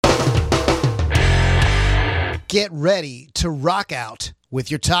Get ready to rock out with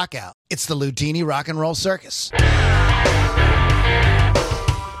your talk out. It's the Ludini Rock and Roll Circus.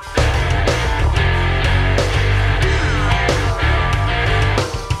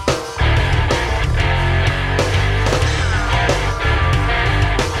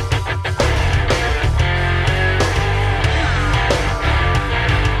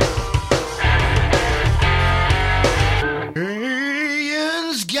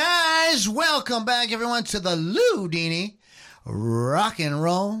 Welcome back, everyone, to the Ludini Rock and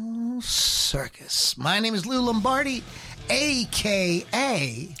Roll Circus. My name is Lou Lombardi,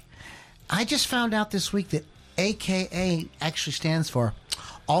 a.k.a. I just found out this week that a.k.a. actually stands for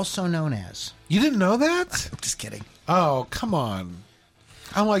also known as. You didn't know that? I'm just kidding. Oh, come on.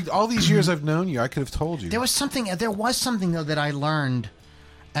 I'm like, all these years I've known you, I could have told you. There was something, though, that I learned,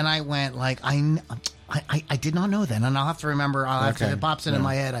 and I went, like, I did not know that, and I'll have to remember. If it pops into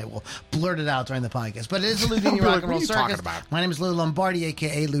my head, I will blurt it out during the podcast. But it is the Ludini Rock and Roll Circus. My name is Lou Lombardi,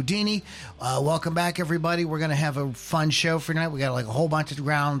 a.k.a. Ludini. Welcome back, everybody. We're going to have a fun show for tonight. We got like a whole bunch of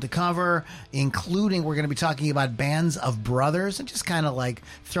ground to cover, including we're going to be talking about bands of brothers and just kind of like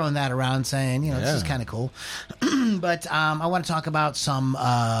throwing that around, saying, this is kind of cool. But I want to talk about some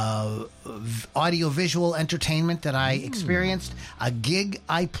audio-visual entertainment that I experienced, a gig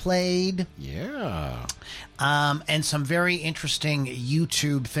I played. Yeah. And some very interesting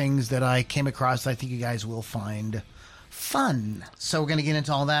YouTube things that I came across that I think you guys will find fun. So we're going to get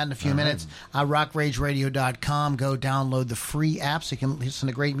into all that in a few minutes. RockRageRadio.com. Go download the free app so you can listen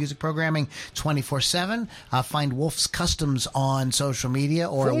to great music programming 24/7. Find Wolf's Customs on social media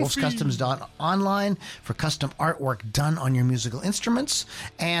or wolfscustoms.online for custom artwork done on your musical instruments.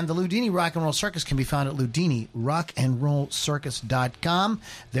 And the Ludini Rock and Roll Circus can be found at LudiniRockandRollCircus.com.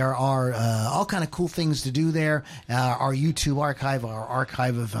 There are all kind of cool things to do there. Our YouTube archive, our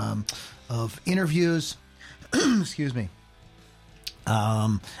archive of interviews. Excuse me.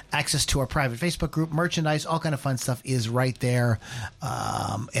 Access to our private Facebook group, merchandise, all kind of fun stuff is right there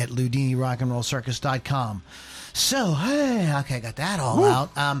at LudiniRockandRollCircus.com. So, okay, I got that all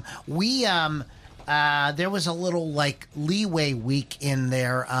out. There was a little like leeway week in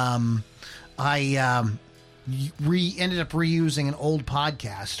there. I ended up reusing an old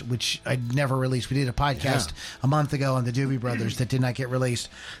podcast, which I'd never released. We did a podcast a month ago on the Doobie Brothers that did not get released.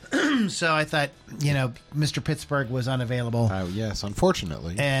 So I thought, Mr. Pittsburgh was unavailable. Yes,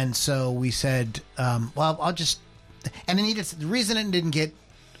 unfortunately. And so we said, I'll just... And the reason it didn't get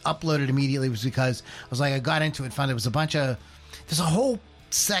uploaded immediately was because I got into it and found it was there's a whole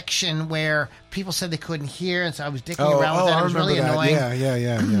section where people said they couldn't hear, and so I was dicking around with that. It was really annoying.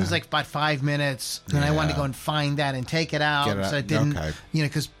 Yeah. It was like about 5 minutes, and I wanted to go and find that and take it out. So it didn't,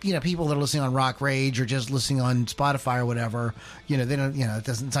 because people that are listening on Rock Rage or just listening on Spotify or whatever, they don't,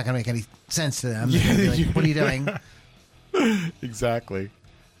 it's not going to make any sense to them. Like, what are you doing? Exactly.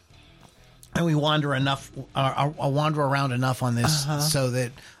 And we wander around enough on this so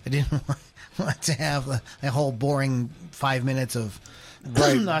that I didn't want to have a whole boring 5 minutes of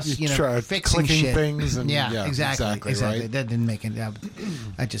us, fixing shit. Things. And, exactly. Right? That didn't make it.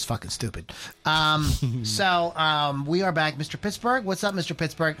 That's just fucking stupid. So we are back. Mr. Pittsburgh. What's up, Mr.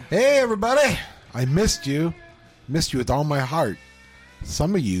 Pittsburgh? Hey, everybody. I missed you. Missed you with all my heart.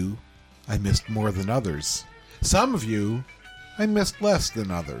 Some of you I missed more than others. Some of you I missed less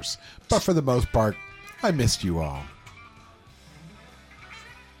than others. But for the most part, I missed you all.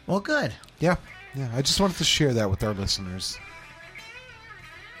 Well, good. Yeah. I just wanted to share that with our listeners.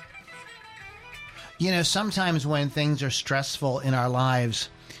 Sometimes when things are stressful in our lives,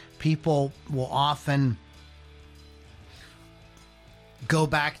 people will often go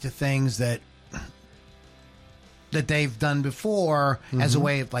back to things that they've done before as a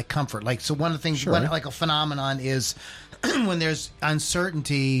way of like comfort. Like, so one of the things, like a phenomenon is when there's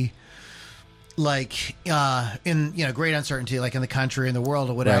uncertainty, like in great uncertainty, like in the country, in the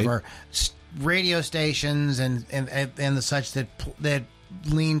world, or whatever. Radio stations and the such that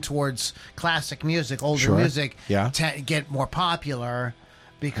lean towards classic music, older music, get more popular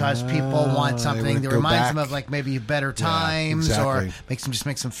because people want something that reminds them of like maybe better times or makes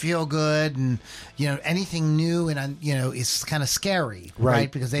them feel good, and anything new and is kind of scary,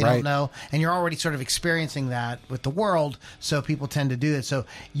 right? Because they don't know, and you're already sort of experiencing that with the world, so people tend to do it. So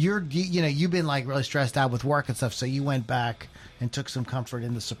you've been like really stressed out with work and stuff, so you went back and took some comfort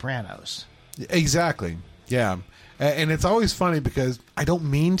in The Sopranos. Exactly. Yeah. And it's always funny because I don't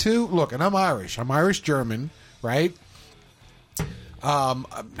mean to. Look, and I'm Irish. I'm Irish-German, right?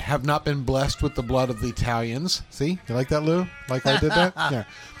 Have not been blessed with the blood of the Italians. See? You like that, Lou? Like I did that? Yeah.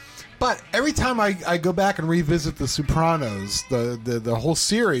 But every time I go back and revisit The Sopranos, the whole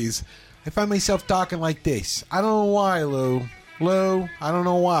series, I find myself talking like this. I don't know why, Lou. Lou, I don't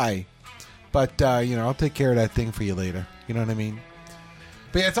know why. But, I'll take care of that thing for you later. You know what I mean?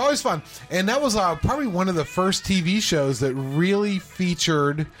 But yeah, it's always fun. And that was probably one of the first TV shows that really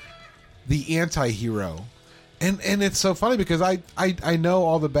featured the anti-hero. And it's so funny because I know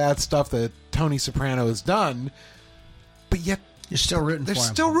all the bad stuff that Tony Soprano has done, but yet You're still rooting for him. they're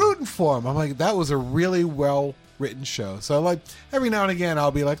still rooting for him. I'm like, that was a really well-written show. So, like, every now and again, I'll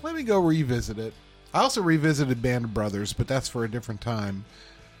be like, let me go revisit it. I also revisited Band of Brothers, but that's for a different time.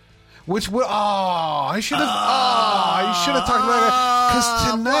 I should have talked about it.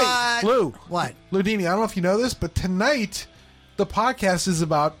 Because tonight, What? Ludini, I don't know if you know this, but tonight, the podcast is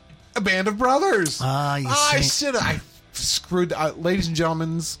about a Band of Brothers. I screwed, ladies and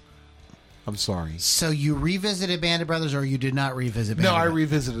gentlemen, I'm sorry. So you revisited Band of Brothers, or you did not revisit Band of I Brothers?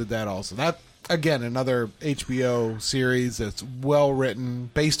 revisited that also. That, again, another HBO series that's well written,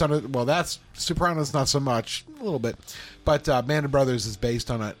 based on it. Well, that's Sopranos, not so much, a little bit, but Band of Brothers is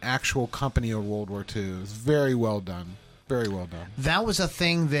based on an actual company of World War II. It's very well done, very well done. That was a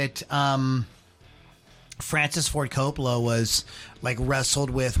thing that Francis Ford Coppola was like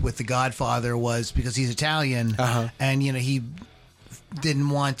wrestled with The Godfather, was because he's Italian, and he didn't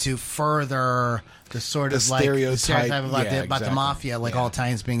want to further the sort of like stereotype about the mafia, like all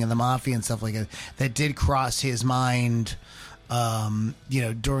Italians being in the mafia and stuff like that. That did cross his mind,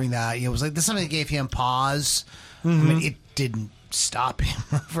 during that. It was like this something that gave him pause. I mean, it didn't stop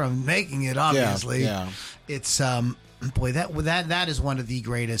him from making it. Obviously, it's that is one of the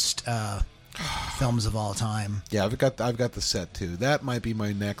greatest films of all time. Yeah, I've got the set too. That might be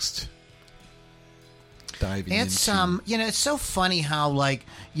my next diving it's into. It's so funny how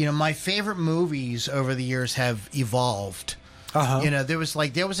my favorite movies over the years have evolved. There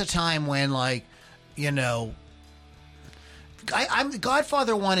was a time when I'm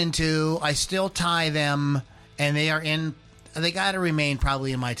Godfather 1 and 2, I still tie them, and they got to remain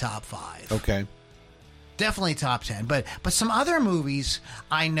probably in my top 5. Okay. Definitely top 10, but some other movies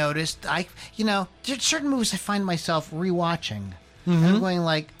I noticed, there's certain movies I find myself rewatching. I'm going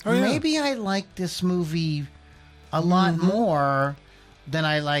maybe I like this movie a lot more than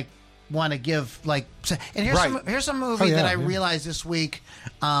I want to give and here's a movie that I realized this week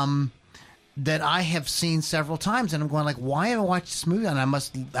that I have seen several times, and I'm going why have I watched this movie? And I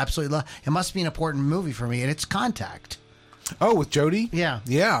must absolutely love it. Must be an important movie for me, and it's Contact. Oh, with Jodie? Yeah,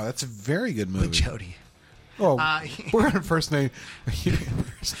 that's a very good movie. with Jodie. Oh, we're on first name.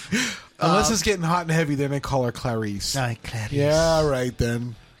 Unless it's getting hot and heavy, then they call her Clarice. Clarice. Yeah, right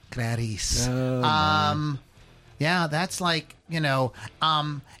then. Clarice. Oh, yeah, that's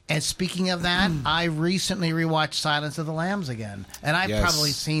and speaking of that, I recently rewatched Silence of the Lambs again, and I've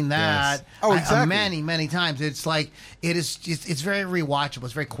probably seen that exactly. many, many times. It's it's very rewatchable.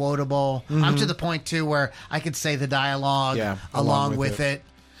 It's very quotable. I'm to the point too where I could say the dialogue along with it.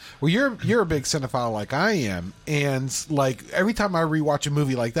 Well, you're a big cinephile like I am, and every time I rewatch a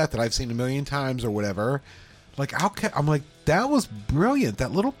movie like that I've seen a million times or whatever, I'm like, that was brilliant.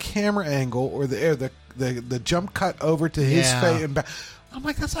 That little camera angle or the jump cut over to his face and back. I'm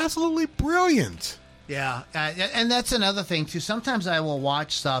like, that's absolutely brilliant. Yeah, and that's another thing too. Sometimes I will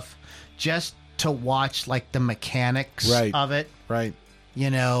watch stuff just to watch the mechanics of it. Right.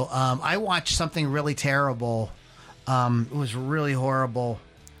 I watched something really terrible. It was really horrible.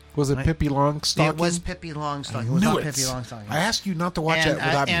 Was it Pippi Longstocking? It was Pippi Longstocking. It was not Pippi Longstocking. I asked you not to watch that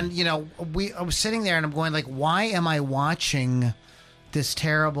without me. And I was sitting there and I'm going why am I watching this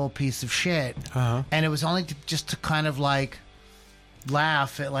terrible piece of shit? And it was only just to kind of laugh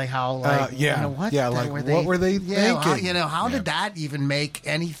at how what were they thinking? How did that even make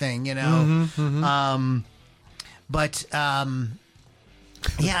anything?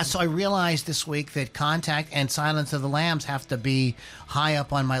 So I realized this week that Contact and Silence of the Lambs have to be high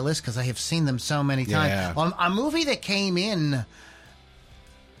up on my list because I have seen them so many times. Yeah. A movie that came in,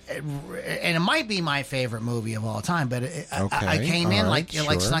 and it might be my favorite movie of all time, but I came in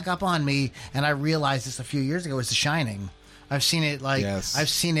snuck up on me, and I realized this a few years ago, was The Shining. I've seen it I've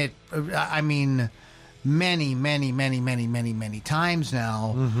seen it. I mean, many, many, many, many, many, many times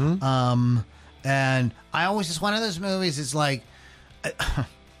now. And I always, it's one of those movies. It's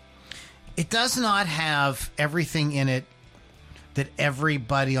it does not have everything in it that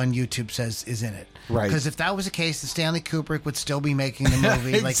everybody on YouTube says is in it. Right. Because if that was the case, then Stanley Kubrick would still be making the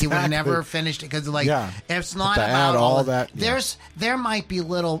movie. Exactly. He would have never finished it. Because it's not to about add all that. There might be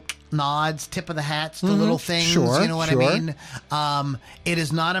little nods, tip of the hats to little things. Sure, you know what I mean? It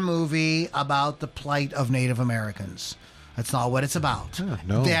is not a movie about the plight of Native Americans. That's not what it's about.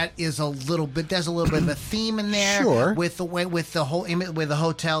 no. That is a little bit. There's a little bit of a theme in there. Sure. With the way, with the whole, where the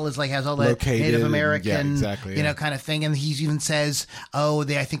hotel is like has all that Located Native and- American, yeah, exactly, yeah. kind of thing. And he even says, "Oh,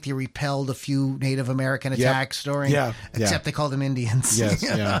 I think they repelled a few Native American Yep. attacks during, Yeah, yeah. except they called them Indians." Yes,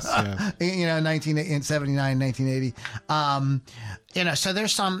 yes, yeah. 1979, 1980. So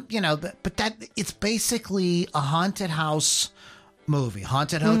there's some, but that it's basically a haunted house movie,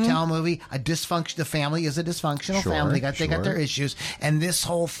 haunted hotel movie. A dysfunction. The family is a dysfunctional Sure, family. They got their sure. issues, and this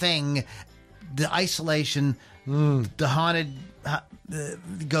whole thing, the isolation, the haunted. The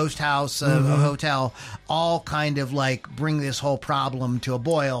ghost house, a hotel, all kind of like bring this whole problem to a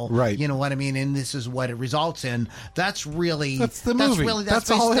boil. Right. You know what I mean? And this is what it results in. That's really That's the movie.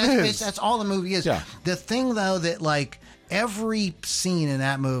 That's all it is. That's all the movie is. Yeah. The thing though that like every scene in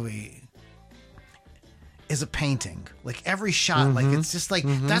that movie is a painting. Like every shot, like it's just like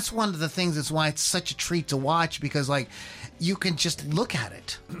that's one of the things that's why it's such a treat to watch, because like you can just look at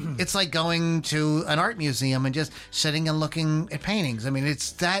it. It's like going to an art museum and just sitting and looking at paintings. I mean,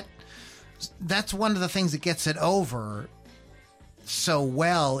 it's that's one of the things that gets it over so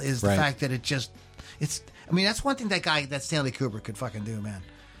well is the Right. fact that that's one thing that Stanley Kubrick could fucking do, man.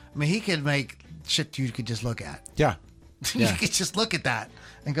 I mean, he could make shit you could just look at. Yeah. You Yeah. could just look at that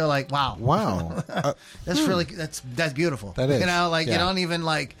and go like, wow. Wow. That's really that's beautiful. That is, you yeah. you don't even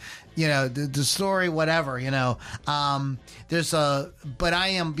like, the story, whatever. There's but I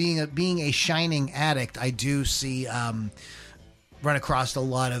am being a Shining addict. I do see run across a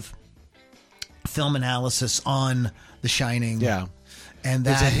lot of film analysis on The Shining. Yeah. and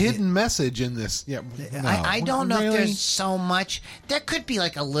There's that a hidden message in this. Yeah. No. I don't know if Really? there's so much. There could be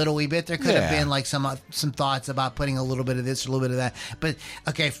like a little wee bit. There could have Yeah. been like some thoughts about putting a little bit of this, a little bit of that. But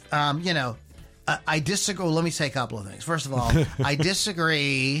okay, I disagree. Let me say a couple of things. First of all, I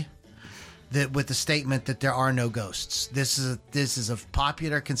disagree with the statement that there are no ghosts. This is a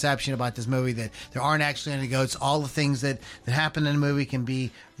popular conception about this movie that there aren't actually any ghosts. All the things that happen in the movie can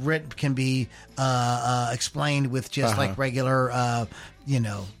be explained with just like regular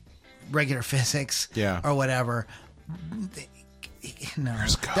regular physics, or whatever. No,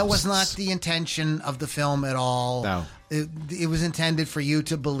 that was not the intention of the film at all. No. It was intended for you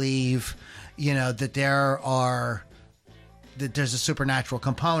to believe, that there's a supernatural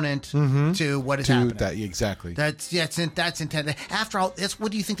component to what is happening. That, exactly. That's intended. After all,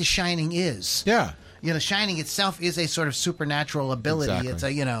 what do you think The Shining is? Yeah. Shining itself is a sort of supernatural ability.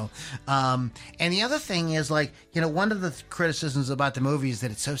 Exactly. It's and the other thing is like, one of the criticisms about the movie is that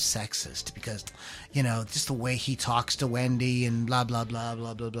it's so sexist because, just the way he talks to Wendy and blah, blah, blah,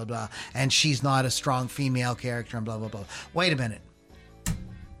 blah, blah, blah, blah. And she's not a strong female character and blah, blah, blah. Wait a minute.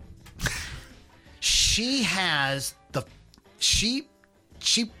 She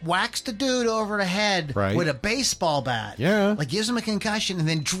whacks the dude over the head with a baseball bat. Yeah. Like gives him a concussion and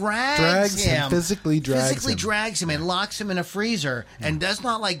then drags him. Physically drags him and locks him in a freezer and does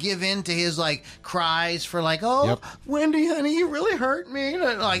not like give in to his like cries for like, Wendy, honey, you really hurt me.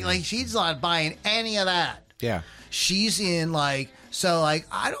 Like she's not buying any of that. Yeah. She's in like, so like,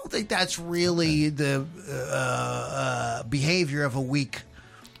 I don't think that's really the behavior of a weak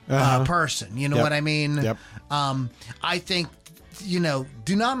person. You know what I mean? Yep. I think,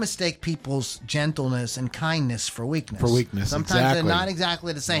 do not mistake people's gentleness and kindness for weakness. Sometimes they're not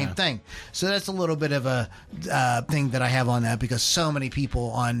exactly the same thing. So that's a little bit of a thing that I have on that because so many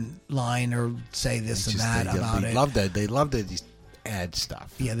people online or say this and that about it. They love to just add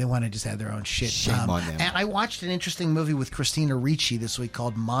stuff. Yeah, they want to just add their own shit. Shame on them. And I watched an interesting movie with Christina Ricci this week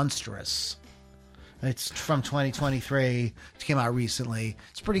called Monstrous. It's from 2023. It came out recently.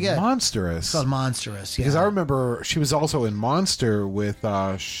 It's pretty good. Monstrous. It's called Monstrous. Yeah. Because I remember she was also in Monster with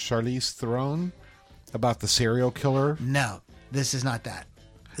Charlize Theron about the serial killer. No, this is not that.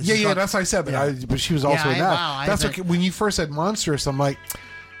 This Yeah, is called- that's what I said. But, but she was also in that. That's okay. When you first said Monstrous, I'm like,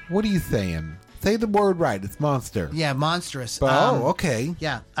 what are you saying? Say the word right. It's Monster. Yeah, Monstrous. But, okay.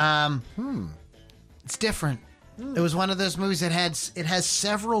 Yeah. It's different. It was one of those movies that has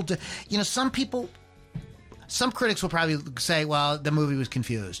several. Some critics will probably say, well, the movie was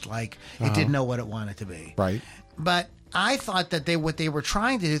confused. Like, it didn't know what it wanted to be. Right. But I thought that what they were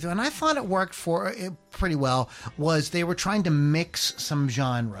trying to do, and I thought it worked for it pretty well, was they were trying to mix some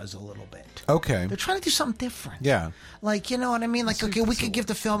genres a little bit. Okay. They're trying to do something different. Yeah. Like, you know what I mean? Like, okay, we could give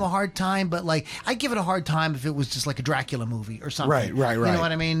the film a hard time, but, like, I'd give it a hard time if it was just like a Dracula movie or something. Right. You know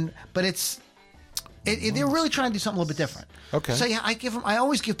what I mean? But they're really trying to do something a little bit different. Okay. So yeah, I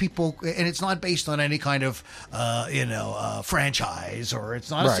always give people, and it's not based on any kind of, franchise, or it's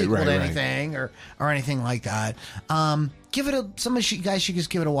not a sequel to anything, or anything like that. Give it some of you guys should just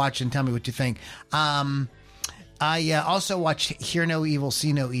give it a watch and tell me what you think. I also watched Hear No Evil,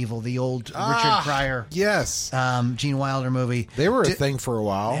 See No Evil, the old Richard Pryor, Yes. Gene Wilder movie. They were a thing for a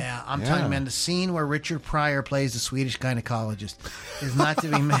while. Yeah, I'm telling you, man, the scene where Richard Pryor plays the Swedish gynecologist is not to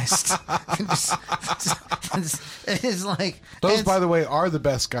be missed. It's like... Those, by the way, are the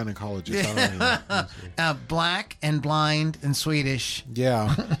best gynecologists. I don't know. Black and blind and Swedish.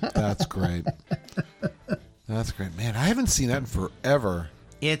 Yeah, that's great. That's great. Man, I haven't seen that in forever.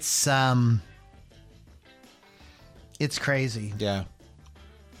 It's crazy. Yeah.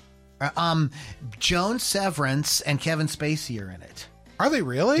 Joan Severance and Kevin Spacey are in it. Are they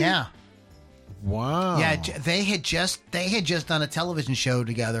really? Yeah. Wow. Yeah, they had just done a television show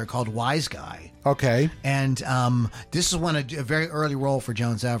together called Wise Guy. Okay. And this is a very early role for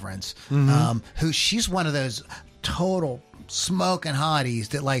Joan Severance, who she's one of those total smoking hotties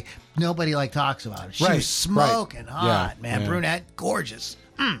that like nobody like talks about. She was smoking hot, man, brunette, gorgeous.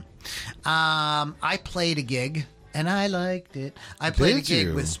 I played a gig and I liked it. I played a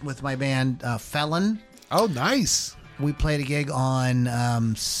gig with my band Felon. Oh, nice. We played a gig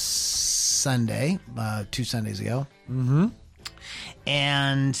on Sunday, 2 Sundays ago. Mm-hmm.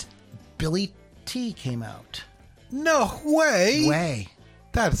 And Billy T came out. No way.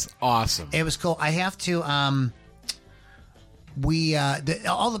 That's awesome. It was cool. I have to. All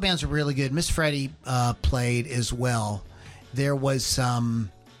the bands are really good. Miss Freddie played as well. There was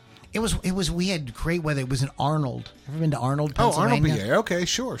some. It was. We had great weather. It was in Arnold. Ever been to Arnold, Pennsylvania? Oh, Arnold, PA. Okay,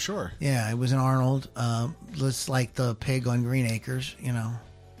 sure. Yeah, it was in Arnold. It's like the pig on Green Acres,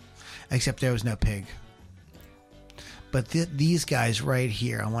 except there was no pig. But these guys right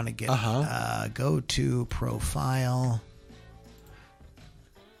here, I want to get go to profile.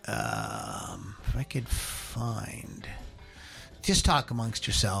 If I could find, just talk amongst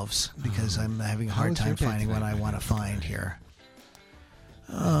yourselves because I'm having a hard time finding what I want to find here.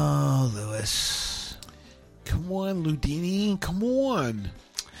 Oh, Lewis. Come on, Ludini. Come on.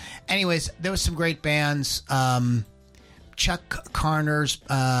 Anyways, there was some great bands. Chuck Carner's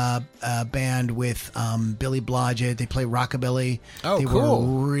band with Billy Blodgett. They play rockabilly. Oh, they cool.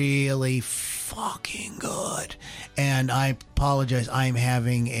 were really fucking good. And I apologize. I'm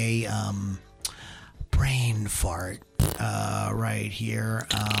having a brain fart right here.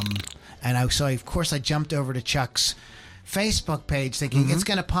 And of course, I jumped over to Chuck's Facebook page thinking it's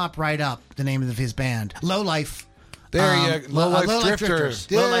going to pop right up, the name of his band. Low Life. There you go. Low Life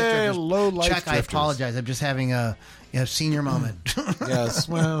Drifters. Low Life Drifters. Low Life Chuck, Drifters. I apologize. I'm just having a senior moment. Yes,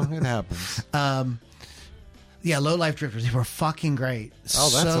 well, it happens. Yeah, Low Life Drifters. They were fucking great. Oh,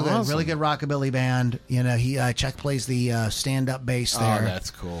 that's so good. awesome. Really good rockabilly band. Chuck plays the stand-up bass there. Oh,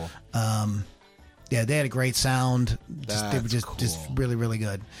 that's cool. Yeah, they had a great sound. They were just really, really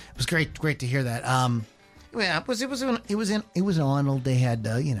good. It was great to hear that. Yeah, it was in Arnold. They had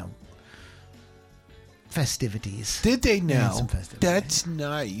festivities. Did they They had now? some festivities. That's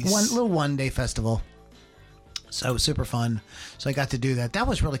nice. One day festival. So it was super fun. So I got to do that. That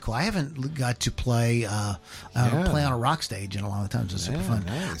was really cool. I haven't got to play play on a rock stage in a long time. So it was super fun.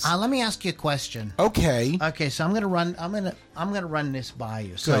 Nice. Let me ask you a question. Okay. Okay, so I'm gonna run this by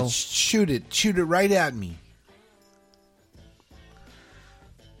you. Good. So Shoot it right at me.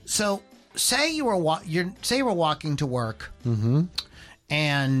 So say you were walking to work,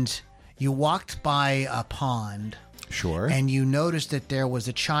 and you walked by a pond, Sure. and you noticed that there was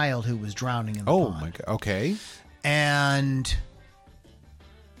a child who was drowning in the pond. Oh my god. Okay. And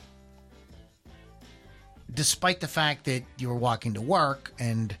despite the fact that you were walking to work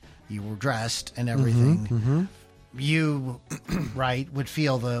and you were dressed and everything, you would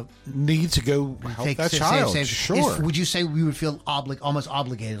feel the Need to go help that child. Sure. Would you say we would feel almost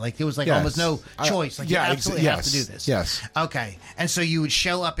obligated? Like there was Yes. almost no choice. Like you absolutely have to do this. Yes. Okay. And so you would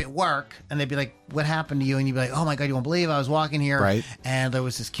show up at work and they'd be like, what happened to you? And you'd be like, oh my God, you won't believe I was walking here. Right. And there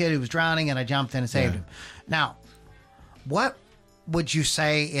was this kid who was drowning and I jumped in and saved him. Now, what would you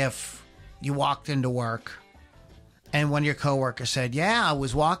say if you walked into work and one of your coworkers said, yeah, I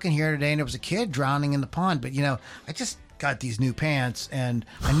was walking here today and there was a kid drowning in the pond, but I just got these new pants and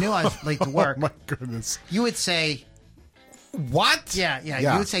I knew I was late to work. Oh my goodness. You would say, what? Yeah.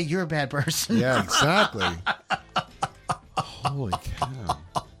 You would say you're a bad person. Yeah, exactly. Holy cow.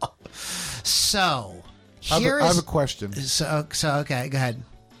 So, I have a question. So okay, go ahead.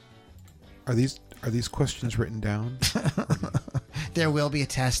 Are these questions written down? There will be a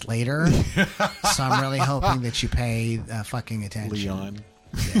test later, so I'm really hoping that you pay fucking attention. Leon.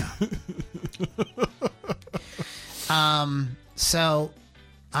 Yeah. So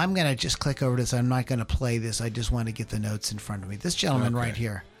I'm going to just click over this. I'm not going to play this. I just want to get the notes in front of me. This gentleman right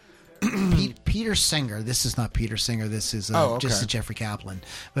here, Peter Singer. This is not Peter Singer. This is just Jeffrey Kaplan.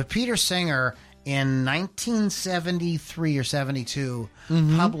 But Peter Singer in 1973 or 72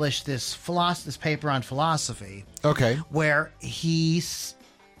 published this paper on philosophy Okay. where he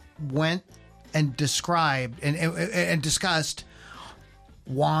went and described and discussed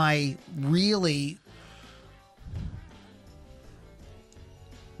why really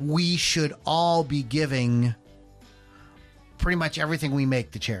we should all be giving pretty much everything we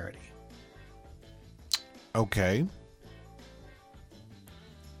make to charity. Okay.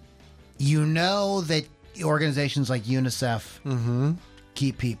 You know that organizations like UNICEF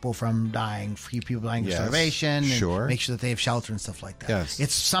keep people from dying, keep people dying of Yes, starvation, sure. and make sure that they have shelter and stuff like that. Yes.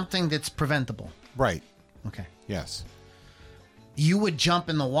 It's something that's preventable. Right. Okay. Yes. You would jump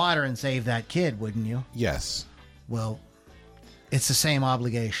in the water and save that kid, wouldn't you? Yes. Well, it's the same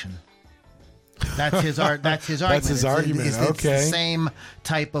obligation. That's his argument. That's his argument. It's Okay. the same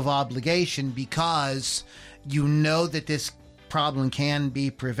type of obligation because you know that this problem can be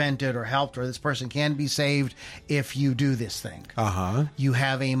prevented or helped, or this person can be saved if you do this thing. Uh-huh. You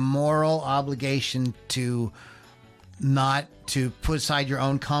have a moral obligation to not to put aside your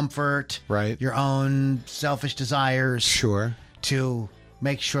own comfort, Right. your own selfish desires, Sure. to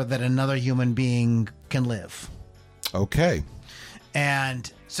make sure that another human being can live. Okay. And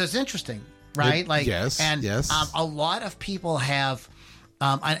so it's interesting, right? Yes, and yes. A lot of people have,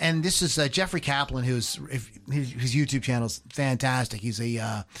 and this is Jeffrey Kaplan, his YouTube channel is fantastic. He's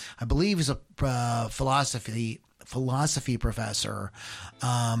I believe he's a philosophy professor,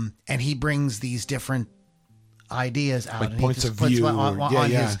 and he brings these different ideas out, Like and points he of just puts view, on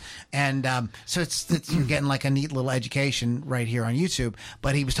yeah. his, and so it's you're getting like a neat little education right here on YouTube.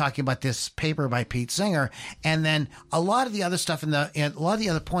 But he was talking about this paper by Pete Singer, and then a lot of the other stuff and a lot of the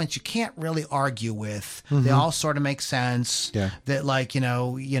other points you can't really argue with. They all sort of make sense. Yeah. That like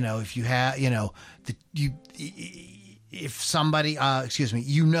if you have if somebody,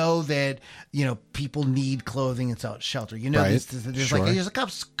 that people need clothing and shelter. Right. There's Sure. there's a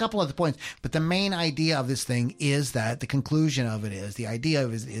couple other points, but the main idea of this thing is that the conclusion of it is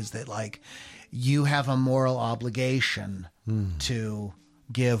that like you have a moral obligation to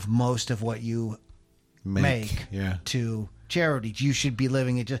give most of what you make Yeah. to charity. You should be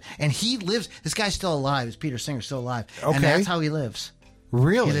living it and he lives. This guy's still alive. Is Peter Singer still alive? Okay. And that's how he lives.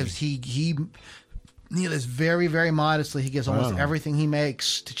 Really? He lives. He lives very, very modestly. He gives almost everything he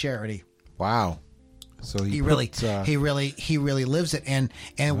makes to charity. Wow. So He really lives it. And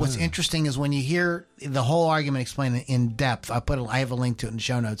what's interesting is when you hear the whole argument explained in depth. I have a link to it in the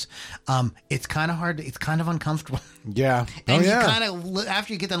show notes. It's kind of hard. It's kind of uncomfortable. Yeah. And yeah. you kind of,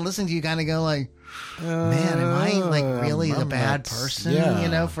 after you get done listening to you, kind of go like, man, am I like really the bad person?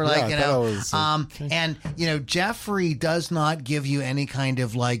 yeah. For Yeah, like, I thought it was, and Jeffrey does not give you any kind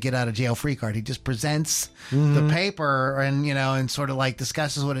of like get out of jail free card. He just presents the paper and sort of like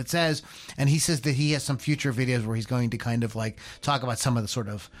discusses what it says. And he says that he has some future videos where he's going to kind of like talk about some of the sort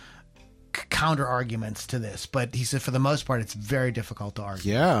of counter arguments to this. But he said for the most part, it's very difficult to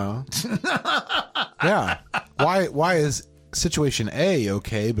argue. Yeah. Yeah. Why is situation A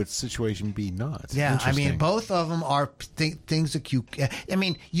okay, but situation B not? Yeah, I mean, Interesting. both of them are things that you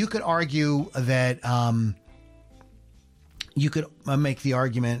could argue that you could make the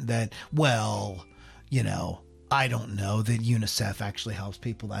argument that, well, I don't know that UNICEF actually helps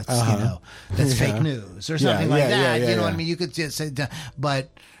people. That's that's fake news or something like that. You know what I mean? You could just say,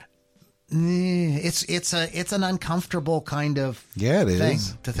 but it's an uncomfortable kind of it thing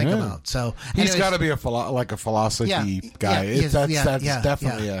is to think about. So he's anyways, got to be a philosophy guy. That's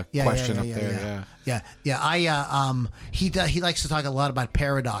definitely a question up there. Yeah. He likes to talk a lot about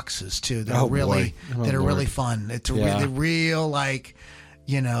paradoxes too. That are really really fun. It's a really real like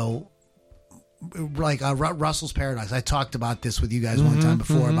Russell's paradox. I talked about this with you guys one time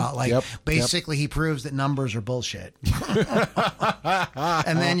before about like basically he proves that numbers are bullshit.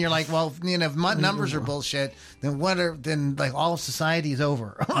 And then you're like, well, if numbers are bullshit, then then like all of society is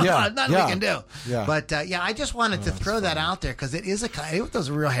over. Nothing we can do. Yeah. But I just wanted to throw that out there because it was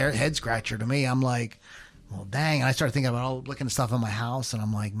a real head scratcher to me. I'm like, well, dang. And I started thinking about looking at stuff in my house, and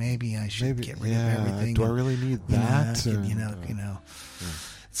I'm like, maybe I should get rid of everything. Do I really need that?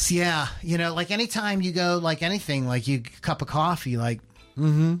 Yeah, like anytime you go, like anything, like you cup of coffee, like,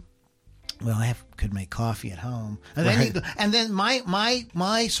 well, I could make coffee at home, and then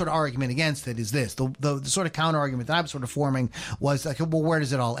my sort of argument against it is this: the sort of counter argument that I'm sort of forming was like, well, where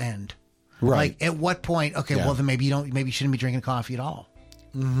does it all end? Right. Like, at what point? Okay, well, then maybe you shouldn't be drinking coffee at all.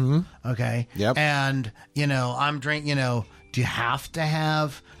 Okay. Yep. And I'm drinking. Do you have to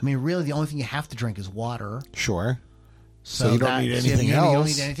have? I mean, really, the only thing you have to drink is water. Sure. So you don't need anything you else. don't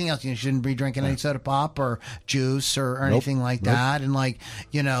need anything else. You shouldn't be drinking any soda pop or juice or anything like that. And like,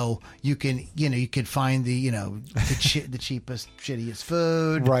 you could find the, the cheapest, shittiest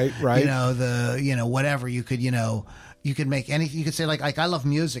food. Right. Whatever you could, you could make anything. You could say like I love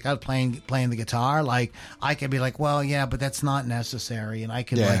music. I was playing the guitar. Like I could be like, well, yeah, but that's not necessary, and I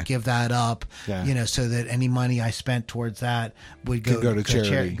could like give that up. Yeah. So that any money I spent towards that would go to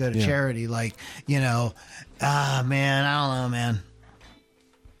charity. Go to charity. Like man, I don't know,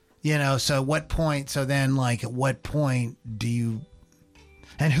 man. So at what point? So then, like, at what point do you?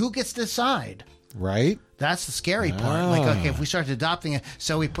 And who gets to decide? Right. That's the scary part. Like, okay, if we start adopting it,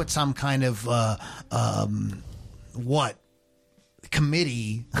 so we put some kind of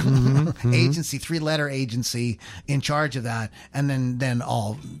committee, agency, 3-letter agency in charge of that, and then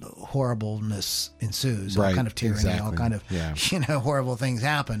all horribleness ensues, all kind of tyranny, all kind of horrible things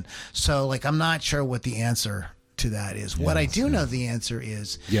happen. So, like, I'm not sure what the answer to that is. What I do know the answer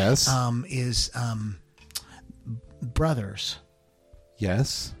is brothers.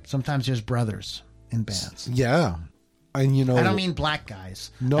 Yes. Sometimes there's brothers in bands. Yeah. And I don't mean black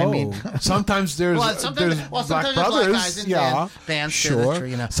guys. No, I mean, sometimes there's sometimes black there's brothers. black guys in bands. Sure.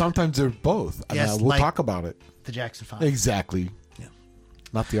 True, Sometimes they're both. And yes, we'll like talk about it. The Jackson 5. Exactly. Yeah.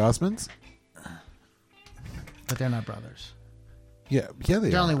 Not the Osmonds. But they're not brothers. Yeah, they are.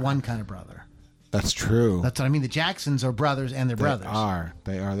 There's only one kind of brother. That's true. That's what I mean. The Jacksons are brothers, and they're brothers.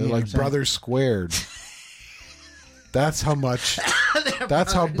 They are. They're like brothers squared. That's how much.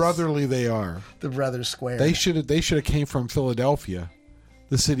 That's how brotherly they are. The brothers squared. They should have came from Philadelphia,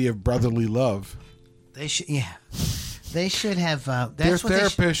 the city of brotherly love. They should. Yeah. They should have. Their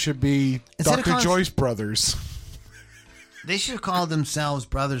therapist should be Dr. Joyce Brothers. They should have called themselves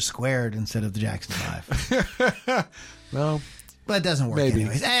Brothers Squared instead of the Jackson 5. Well, but it doesn't work. Maybe.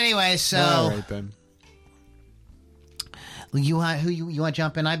 Anyway, so all right then. You want to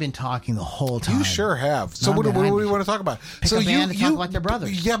jump in? I've been talking the whole time. You sure have. So what do we want to talk about? Pick a band to talk about their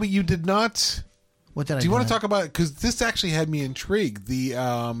brothers. Yeah, but you did not. What did I do? Do you want to talk about? Because this actually had me intrigued. The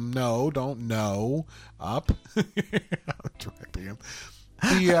up. I'm directing him.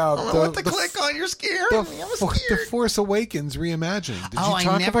 The click on. You're scaring me. I'm scared. The Force Awakens reimagined.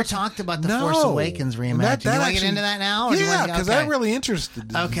 I never talked about the Force Awakens reimagined. Do you want to get into that now? Yeah, because I'm really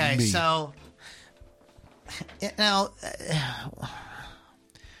interested. Okay, so now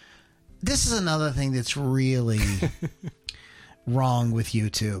this is another thing that's really wrong with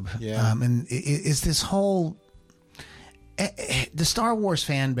YouTube. Yeah, and is this whole the Star Wars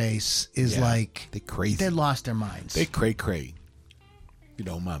fan base is like they crazy. They lost their minds. They cray. You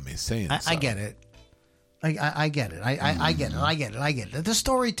don't mind me saying so. I get it. I get it. I get it. I get it. The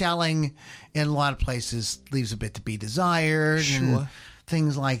storytelling in a lot of places leaves a bit to be desired and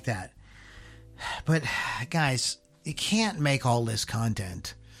things like that. But guys, you can't make all this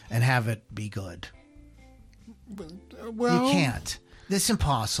content and have it be good. Well, you can't. It's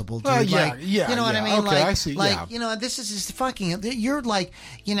impossible, dude. You know what I mean? Okay, I see. This is just fucking. You're like,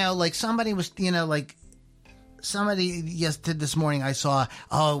 like somebody was, like. Somebody did this morning. I saw.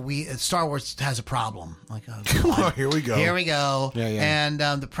 Star Wars has a problem. Like, here we go. Yeah. And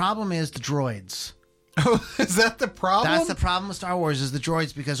the problem is the droids. Oh, is that the problem? That's the problem with Star Wars is the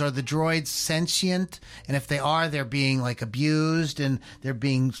droids, because are the droids sentient? And if they are, they're being like abused and they're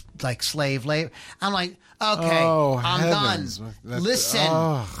being like slave labor. I'm like, okay, I'm heavens. done.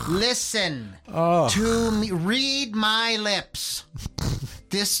 Listen to me. Read my lips.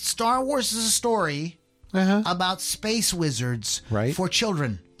 This Star Wars is a story about space wizards for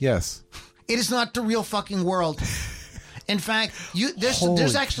children. Yes. It is not the real fucking world. In fact,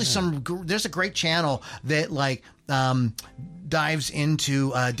 there's actually there's a great channel that like dives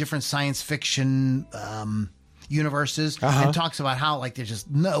into different science fiction universes and talks about how like there's just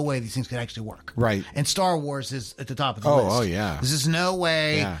no way these things could actually work. Right. And Star Wars is at the top of the list. Oh yeah. There's just no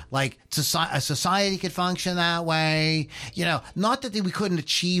way like a society could function that way. Not that we couldn't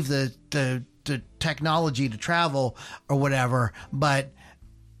achieve the technology to travel or whatever, but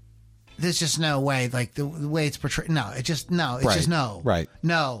there's just no way, like the way it's portrayed. No, it's just no. Right.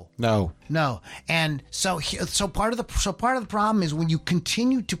 No. And so part of the problem is when you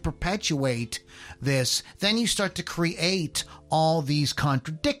continue to perpetuate this, then you start to create all these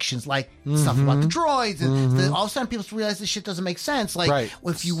contradictions, like stuff about the droids, and all of a sudden people realize this shit doesn't make sense. Like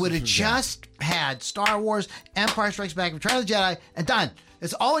if you would have just had Star Wars, Empire Strikes Back, Return of the Jedi, and done.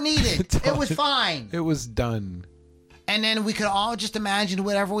 It's all it needed. It was fine. It was done. And then we could all just imagine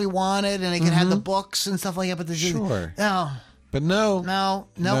whatever we wanted, and they could have the books and stuff like that. But no.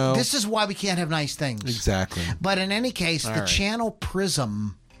 This is why we can't have nice things. Exactly. But in any case, channel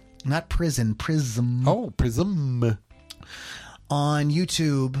Prism, not Prison, Prism. Oh, Prism. on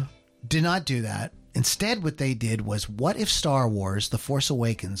YouTube did not do that. Instead, what they did was, what if Star Wars The Force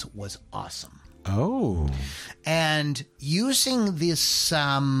Awakens was awesome? Oh. And using this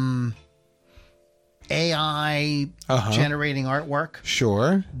AI generating artwork,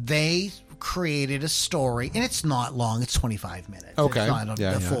 Sure. they created a story, and it's not long. It's 25 minutes. Okay. It's not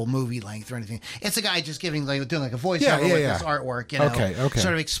a full movie length or anything. It's a guy just doing like a voiceover with this artwork, Okay.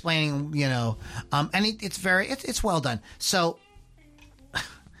 sort of explaining, and it's well done. So,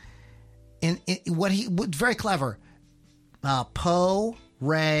 what's very clever, Poe,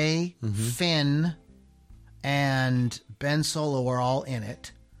 Rey, Finn, and Ben Solo are all in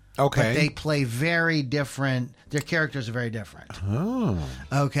it. Okay. But they play very different. Their characters are very different. Oh.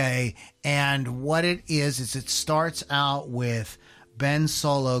 Okay. And what it is it starts out with Ben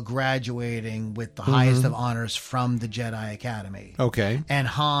Solo graduating with the highest of honors from the Jedi Academy. Okay. And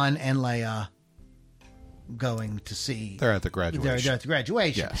Han and Leia going to see. They're at the graduation. They're at the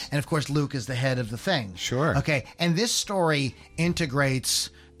graduation. Yes. And of course, Luke is the head of the thing. Sure. Okay. And this story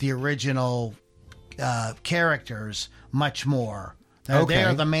integrates the original characters much more.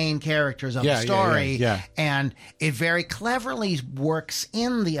 They're the main characters of the story. Yeah. And it very cleverly works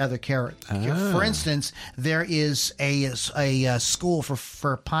in the other characters. For instance, there is a school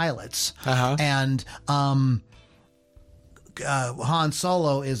for pilots. And Han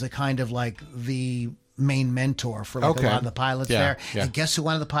Solo is a kind of like the main mentor for like a lot of the pilots there. Yeah. And guess who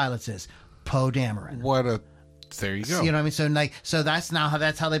one of the pilots is? Poe Dameron. There you go. You know what I mean? So that's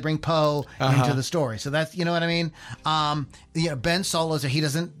how they bring Poe into the story. So that's, you know what I mean? Ben Solo's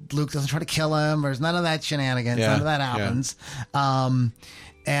Luke doesn't try to kill him. There's none of that shenanigans. Yeah. None of that happens.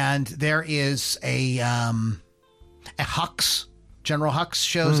 And there is a Hux. General Hux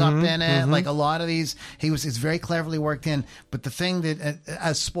shows up in it. Like a lot of these, it's very cleverly worked in. But the thing that,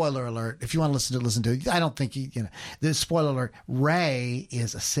 as spoiler alert, if you want to listen to it, I don't think the spoiler alert, Rey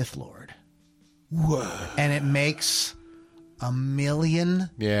is a Sith Lord. Whoa. And it makes a million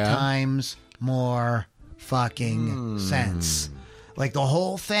times more fucking sense. Like the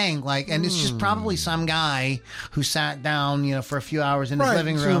whole thing, and it's just probably some guy who sat down, for a few hours in his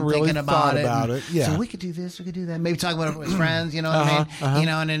living room really thinking about it. Yeah. So we could do this, we could do that. Maybe talk about it with his friends, you know what I mean?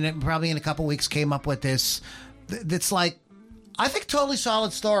 And then it probably in a couple weeks came up with this. That's like, I think totally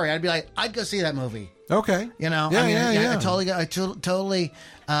solid story. I'd be like, I'd go see that movie. Okay. I totally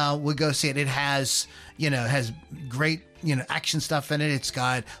would go see it. It has, has great, action stuff in it. It's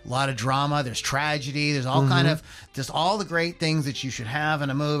got a lot of drama. There's tragedy. There's all kind of, just all the great things that you should have in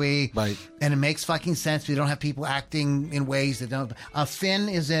a movie. Right. And it makes fucking sense. We don't have people acting in ways that don't. Finn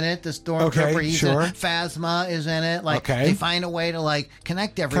is in it. The Stormtrooper. Okay, he's sure. in it. Phasma is in it. Okay. They find a way to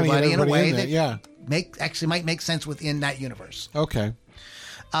connect everybody in a way that that might make sense within that universe. Okay.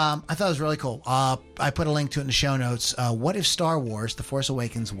 I thought it was really cool. I put a link to it in the show notes. What if Star Wars The Force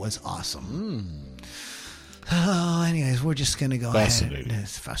Awakens was awesome? Oh, anyways, we're just going to go ahead.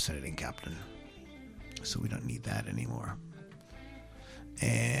 It's fascinating, Captain. So we don't need that anymore.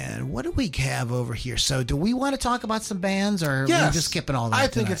 And what do we have over here? So do we want to talk about some bands, or are we just skipping all that I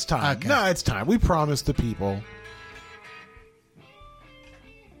think tonight? it's time. Okay. No, it's time. We promised the people.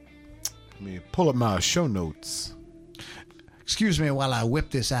 Let me pull up my show notes. Excuse me while I whip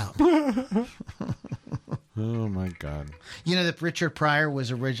this out. Oh, my God. You know that Richard Pryor was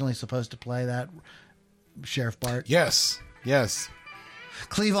originally supposed to play that Sheriff Bart? Yes.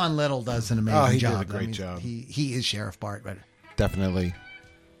 Cleavon Little does an amazing job. He did a great job. He is Sheriff Bart. But definitely.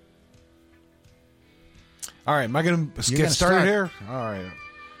 All right, am I going to get started here? All right.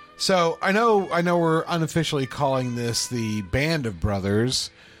 So I know we're unofficially calling this the Band of Brothers,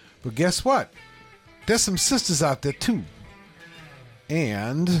 but guess what? There's some sisters out there too.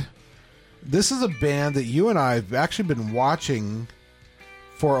 And this is a band that you and I have actually been watching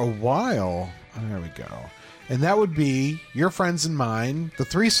for a while. Oh, there we go. And that would be your friends and mine, the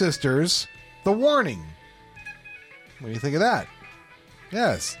Three Sisters, The Warning. What do you think of that?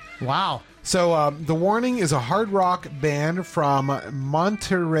 Yes. wow. So, The Warning is a hard rock band from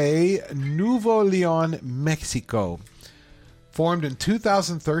Monterrey, Nuevo Leon, Mexico. Formed in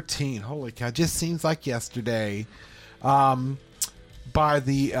 2013. Holy cow, just seems like yesterday. By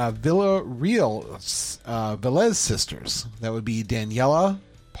the Velez sisters. That would be Daniela,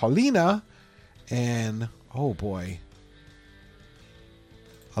 Paulina, and, oh boy,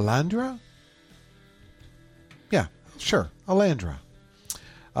 Alandra? Yeah, sure, Alandra.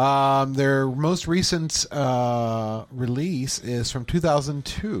 Their most recent release is from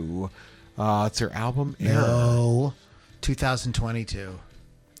 2002. It's their album Era. No, 2022.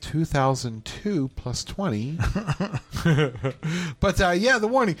 2002 plus 20. But yeah, The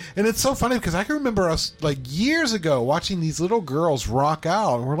Warning. And it's so funny because I can remember us like years ago watching these little girls rock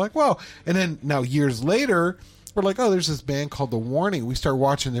out, and we're like, wow. And then now years later, we're like, oh, there's this band called The Warning. We start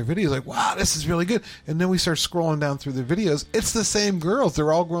watching their videos like, wow, this is really good. And then we start scrolling down through the videos. It's the same girls.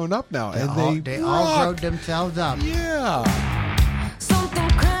 They're all grown up now. They all grow themselves up. Yeah. Something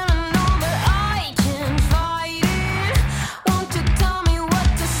criminal, but I can fight it. Won't you tell me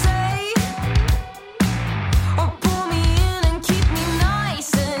what to say? Or pull me in and keep me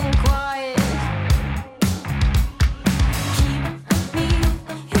nice and quiet. Keep me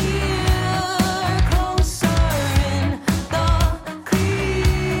here, closer in the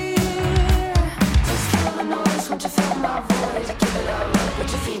clear. Just feel the noise, won't you feel my voice? Give it up,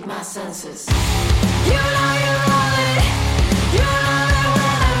 would you feed my senses? You know you love it. You know that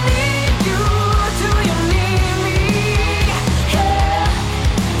when I need you, do you need me?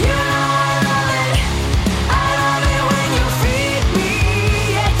 Yeah. You know I love it. I love it when you feed me,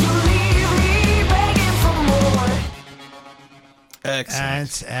 yet you leave me begging for more.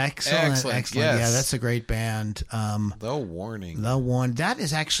 Excellent. Excellent. Yes. Yeah, that's a great band. The Warning. The one that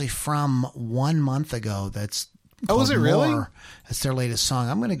is actually from 1 month ago. That's Oh, is called it really? More. That's their latest song.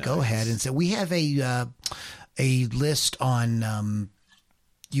 I'm going to go ahead and say we have a list on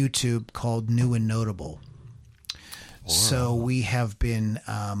YouTube called New and Notable. So we have been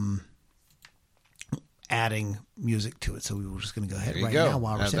adding music to it. So we were just going to go ahead There you right go. now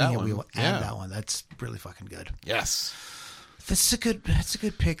while we're Add sitting that here. one. We will Yeah. add that one. That's really fucking good. Yes. That's a good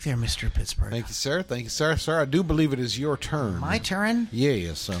pick there, Mr. Pittsburgh. Thank you, sir. Thank you, sir. Sir, I do believe it is your turn. My turn? Yeah,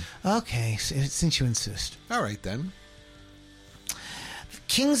 yes, sir. Okay, since you insist. All right, then.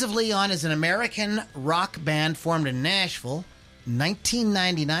 Kings of Leon is an American rock band formed in Nashville.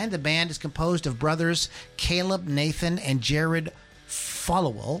 1999, the band is composed of brothers Caleb, Nathan, and Jared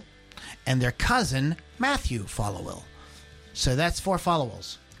Followell, and their cousin Matthew Followell. So that's 4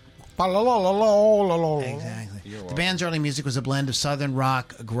 Followells. Exactly. The band's early music was a blend of southern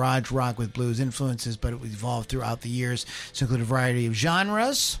rock, garage rock with blues influences, but it evolved throughout the years to include a variety of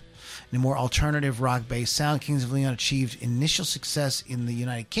genres. In a more alternative rock-based sound, Kings of Leon achieved initial success in the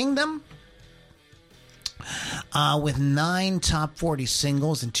United Kingdom with 9 top 40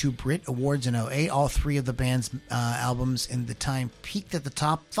 singles and 2 Brit Awards in 2008. All 3 of the band's albums in the time peaked at the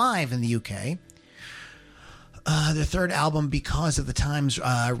top 5 in the UK. Their third album, Because of the Times,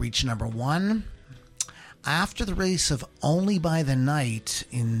 reached number 1. After the release of Only by the Night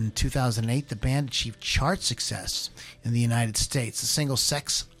in 2008, the band achieved chart success in the United States. The singles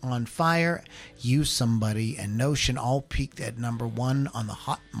Sex on Fire, You Somebody, and Notion all peaked at number 1 on the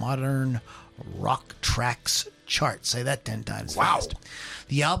Hot Modern Rock Tracks chart. Say that 10 times fast.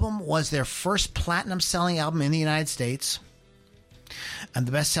 The album was their first platinum-selling album in the United States and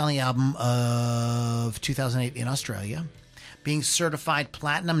the best-selling album of 2008 in Australia, being certified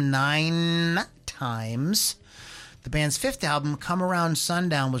platinum 9 times. The band's 5th album, Come Around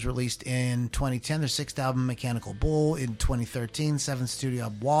Sundown, was released in 2010. Their 6th album, Mechanical Bull, in 2013. 7th studio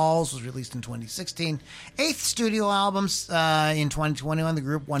album, Walls, was released in 2016. 8th studio albums in 2021. The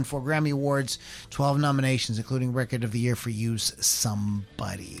group won 4 Grammy Awards, 12 nominations, including Record of the Year for Use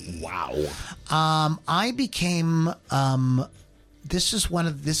Somebody. Wow. I became... This is one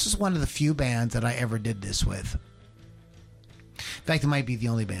of the few bands that I ever did this with. In fact, it might be the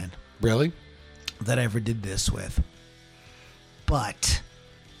only band Really? that I ever did this with. But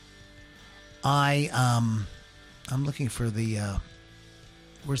I'm looking for the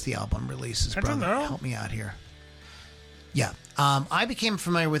where's the album releases, brother? don't know. Help me out here. Yeah. I became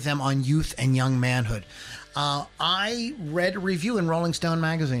familiar with them on Youth and Young Manhood. I read a review in Rolling Stone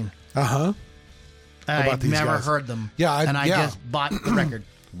magazine. Uh-huh. I've about these never guys? heard them. Yeah, I yeah. just bought the record.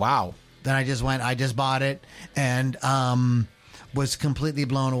 Wow. Then I just bought it and was completely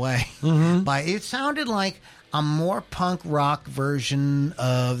blown away by it. Sounded like a more punk rock version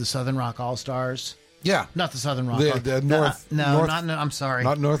of the Southern Rock All Stars. Yeah. Not the Southern Rock. The North. I'm sorry.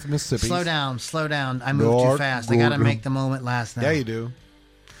 Not North Mississippi. Slow down. I moved too fast. I got to make the moment last now. Yeah, you do.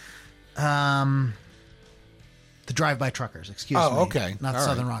 The Drive-By Truckers. Excuse me. Oh, okay. Not All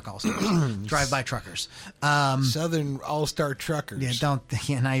Southern right. Rock All Stars. Drive-By Truckers. Southern All-Star Truckers. Yeah, don't.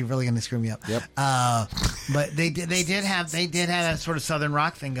 Yeah, now you're really going to screw me up. Yep. But they did have that sort of Southern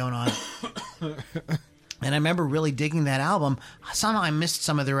rock thing going on. And I remember really digging that album. Somehow I missed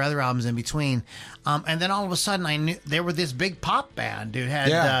some of their other albums in between. And then all of a sudden I knew they were this big pop band, dude. Had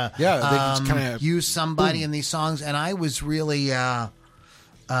they just kinda Use Somebody in these songs, and I was really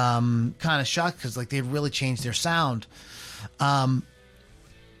kind of shocked because like they'd really changed their sound.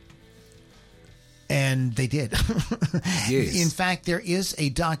 And they did. Yes. In fact, there is a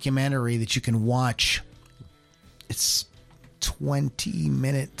documentary that you can watch. It's 20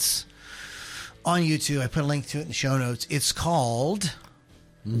 minutes on YouTube. I put a link to it in the show notes. It's called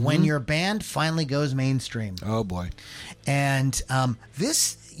When Your Band Finally Goes Mainstream. Oh, boy. And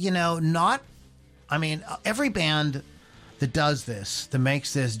this, every band that does this, that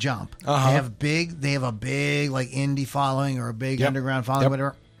makes this jump, they have a big like indie following or a big underground following,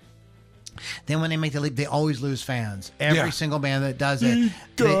 whatever. Then when they make the leap, they always lose fans. Every single band that does it, you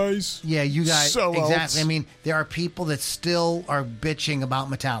guys, sellouts. Exactly. I mean, there are people that still are bitching about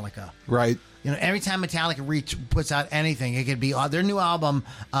Metallica. Right. Every time Metallica puts out anything, it could be their new album,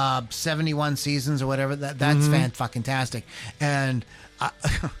 71 Seasons or whatever. That's fan-fucking-tastic. And,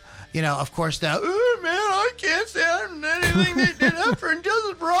 of course, man, I can't stand anything they did up for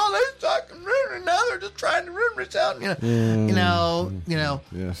Injustice for All. They're talking, now they're just trying to rip this out.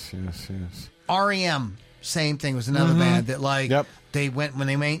 Yes. REM, same thing, was another band that, they went, when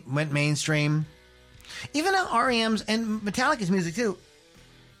they went mainstream. Even though REM's and Metallica's music, too,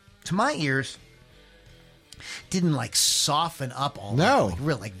 to my ears, didn't soften up all that,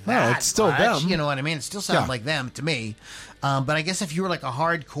 really that. No, it's still much, them. You know what I mean? It still sounds like them to me. But I guess if you were a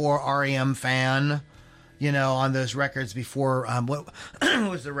hardcore REM fan, on those records before, what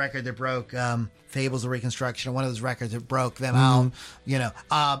was the record that broke Fables of Reconstruction? Or one of those records that broke them out.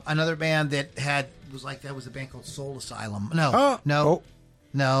 Another band that was like that was a band called Soul Asylum. No.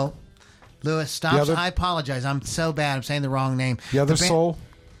 Lewis, stop. I apologize. I'm so bad. I'm saying the wrong name. The other Soul?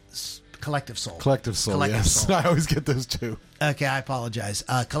 Collective Soul. Collective Soul, yes. I always get those two. Okay, I apologize.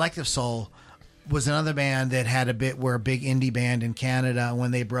 Collective Soul was another band that had a big indie band in Canada.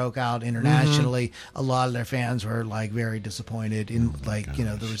 When they broke out internationally, a lot of their fans were very disappointed in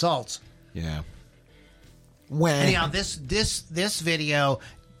the results. Yeah. Anyhow, this video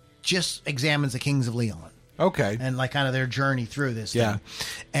just examines the Kings of Leon. Okay. And kind of their journey through this thing.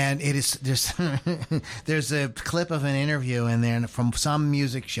 And it is just there's a clip of an interview in there from some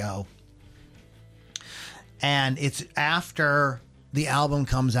music show. And it's after the album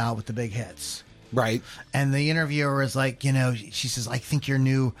comes out with the big hits. Right. And the interviewer is she says, I think your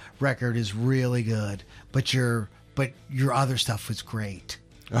new record is really good, but your other stuff was great.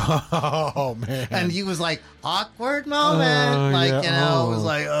 Oh, man. And he was awkward moment. It was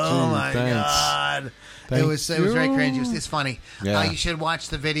my God. It was very cringy. It's funny. Yeah. You should watch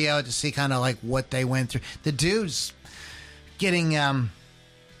the video to see kind of what they went through. The dude's getting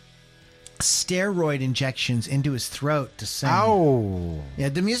steroid injections into his throat to sing. Ow. Yeah,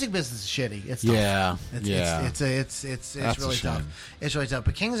 the music business is shitty. It's tough. It's really tough. It's really tough.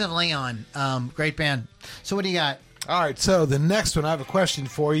 But Kings of Leon, great band. So what do you got? All right, so the next one, I have a question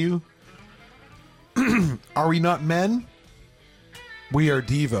for you. Are we not men? We are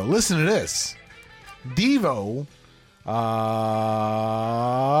Devo. Listen to this. Devo, the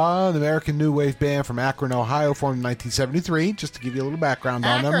American new wave band from Akron, Ohio, formed in 1973. Just to give you a little background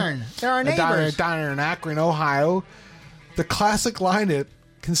on them. Akron. They're our neighbors. Down in Akron, Ohio. The classic lineup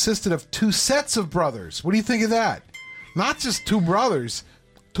consisted of two sets of brothers. What do you think of that? Not just two brothers,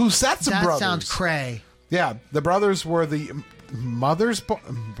 two sets of brothers. That sounds cray. Yeah, the brothers were the Mothers.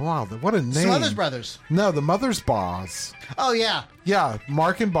 Wow, what a name! Smothers Brothers. No, the Mothers Boss. Oh yeah, yeah,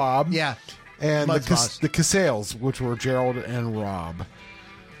 Mark and Bob. Yeah, and the Casales, which were Gerald and Rob.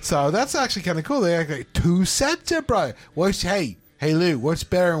 So that's actually kind of cool. They had two sets of brothers. Hey Lou, what's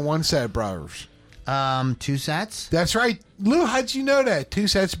better than one set of brothers? Two sets. That's right, Lou. How'd you know that? Two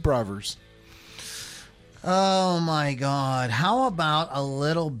sets of brothers. Oh my God! How about a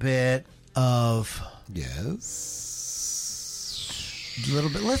little bit of? Yes. A little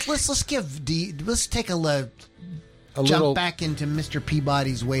bit. Let's take a jump back into Mr.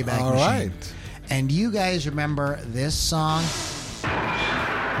 Peabody's Wayback Machine. All right. And you guys remember this song?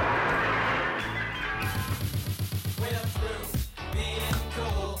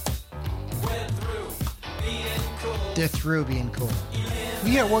 They're through being cool.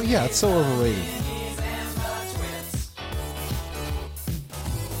 Yeah, well, yeah, it's so overrated.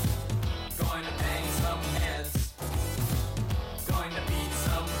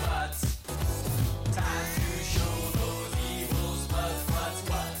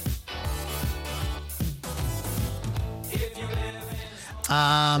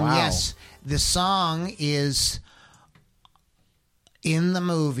 Wow. Yes, the song is in the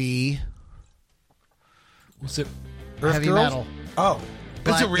movie. Was it Earth Heavy Girls? Metal? Oh,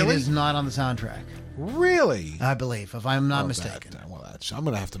 but is it really? It is not on the soundtrack. Really? I believe, if I'm not mistaken. I'm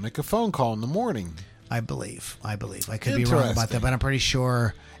going to have to make a phone call in the morning. I believe. I could be wrong about that, but I'm pretty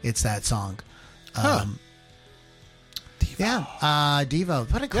sure it's that song. Yeah, Devo.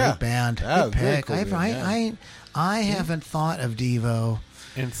 What a great Yeah. band. Yeah, Good very pick. cool band, I haven't thought of Devo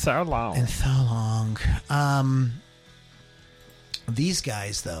And so long. in so long. These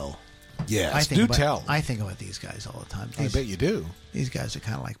guys, though. Yes, do tell. I think about these guys all the time. I bet you do. These guys are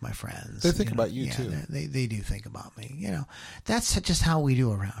kind of like my friends. They think you know? about you, Yeah, too. They do think about me. You know, that's just how we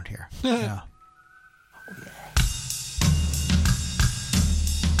do around here. Yeah.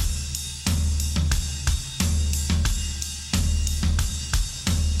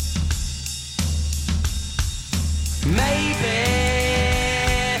 Maybe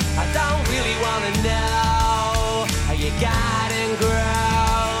I don't really want to know how your garden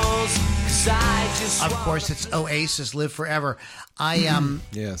grows, 'cause I just Of course, it's Oasis, Live Forever. I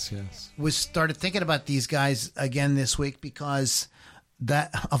Yes. was started thinking about these guys again this week because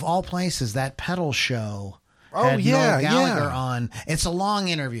that of all places, that pedal show. Oh, had yeah, Noel Gallagher yeah. on. It's a long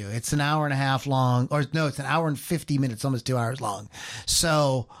interview. It's an hour and a half long, or no, it's an hour and 50 minutes, almost 2 hours long.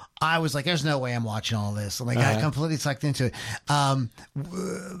 So I was like, "There's no way I'm watching all this." And I got completely sucked into it.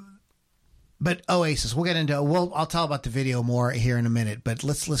 But Oasis, we'll get into. I'll tell about the video more here in a minute. But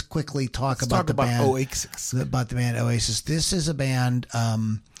let's quickly talk about the band. Oasis. About the band Oasis. This is a band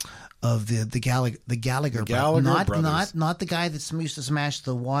of the Gallagher Gallagher brothers. not the guy that used to smash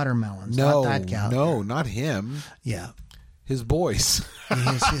the watermelons. No, not that Gallagher. no, not him. Yeah, His boys.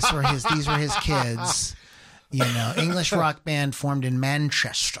 these were his kids. You know, English rock band formed in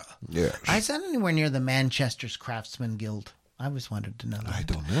Manchester. Yes. Is that anywhere near the Manchester's Craftsman Guild? I always wanted to know that. I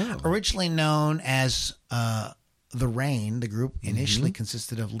don't know. Originally known as The Rain, the group initially Mm-hmm.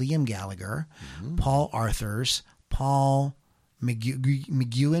 consisted of Liam Gallagher, Paul Arthurs, Paul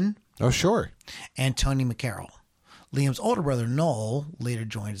McEwen, Oh, sure. and Tony McCarroll. Liam's older brother Noel later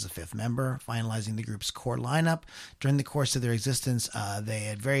joined as a fifth member, finalizing the group's core lineup. During the course of their existence, they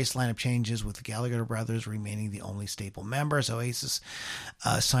had various lineup changes, with the Gallagher brothers remaining the only staple members. Oasis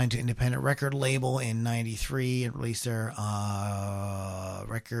signed to independent record label in '93 and released their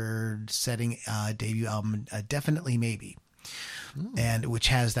record-setting debut album, Definitely Maybe, and which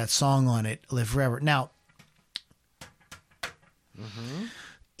has that song on it, Live Forever. Now,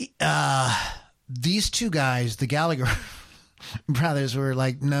 these two guys, the Gallagher brothers, were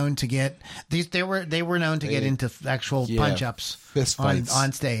like known to get these. They were known to get into actual Yeah, punch ups fist fights.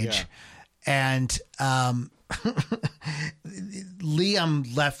 on stage, and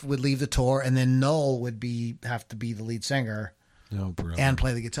Liam would leave the tour, and then Noel would have to be the lead singer No, bro. and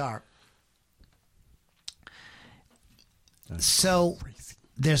play the guitar. So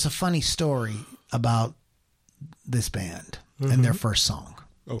there's a funny story about this band and their first song.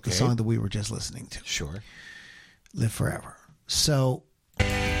 Okay. The song that we were just listening to, Sure. Live Forever. So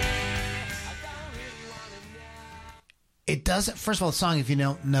it doesn't, first of all, the song, if you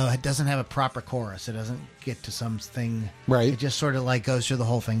don't know, it doesn't have a proper chorus. It doesn't get to something. Right. It just sort of like goes through the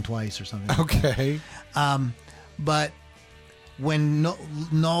whole thing twice or something. Okay. But when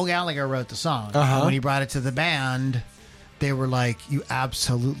Noel Gallagher wrote the song, when he brought it to the band, they were like, "You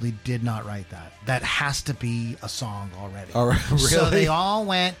absolutely did not write that. That has to be a song already." All right, So really? they all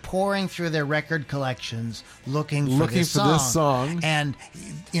went pouring through their record collections looking for this song. And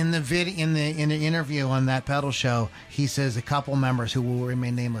in the in the interview on that pedal show, he says a couple members who will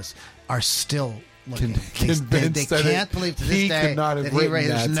remain nameless are still looking. Convinced They that can't believe to this he day could not have that he written wrote.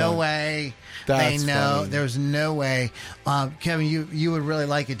 There's that no song. way. That's they know. funny. There's no way. Kevin, you would really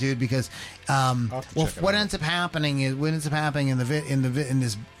like it, dude, because have to check it what out. ends up happening in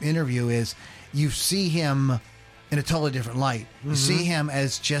this interview is you see him in a totally different light. You see him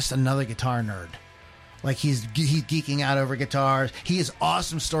as just another guitar nerd. Like he's geeking out over guitars. He has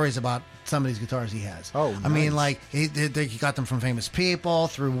awesome stories about some of these guitars he has. Oh, I mean, nice. like he got them from famous people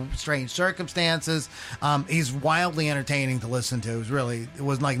through strange circumstances. He's wildly entertaining to listen to. It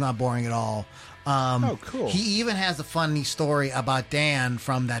was like not boring at all. Oh, cool. He even has a funny story about Dan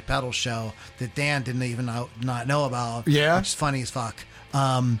from that pedal show that Dan didn't even not know about. Yeah? Which is funny as fuck.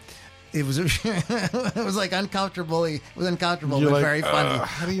 It was it was like uncomfortable. It was uncomfortable, You're but like, very funny.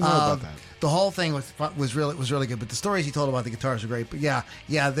 how do you know about that? The whole thing was really good. But the stories he told about the guitars were great. But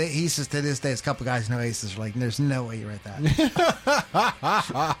he says to this day, there's a couple guys in Oasis are like, "There's no way you write that.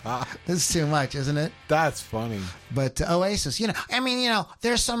 This is too much, isn't it?" That's funny. But Oasis,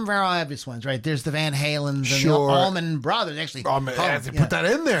 there's some very obvious ones, right? There's the Van Halens and Sure. the Allman Brothers. Actually, Put that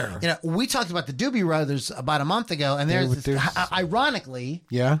in there. we talked about the Doobie Brothers about a month ago, and ironically,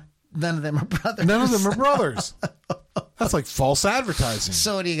 Yeah. none of them are brothers. None of them are brothers. That's like false advertising.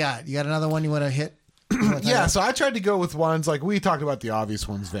 So what do you got? You got another one you want to hit? Yeah, so I tried to go with ones like we talked about the obvious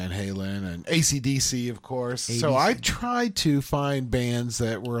ones, Van Halen and AC/DC, of course. So I tried to find bands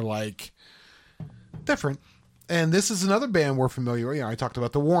that were like different And this is another band we're familiar with. I talked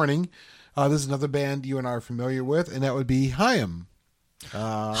about The Warning. This is another band you and I are familiar with, and that would be Haim.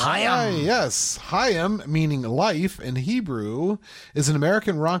 Haim. Yes. Haim, meaning life in Hebrew, is an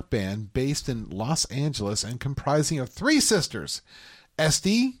American rock band based in Los Angeles and comprising of 3 sisters.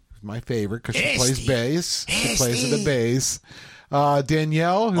 Esty, my favorite because she plays bass. She plays the bass.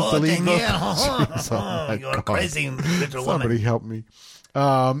 Danielle, who's the lead vocalist. You're crazy little Somebody woman. help me.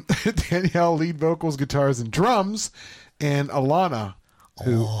 Danielle, lead vocals, guitars, and drums. And Alana,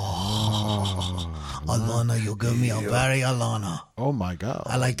 who... Alana, you give me a very Alana. Oh, my God.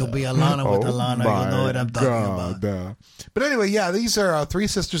 I like to be Alana with Alana. You know what I'm talking about. But anyway, yeah, these are 3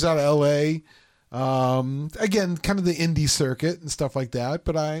 sisters out of L.A., again, kind of the indie circuit and stuff like that,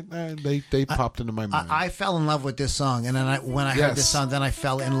 but they popped into my mind. I fell in love with this song, and then when I heard this song, then I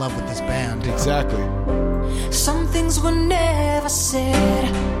fell in love with this band. Exactly. Some things were never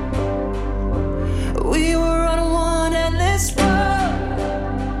said. We were on one endless road,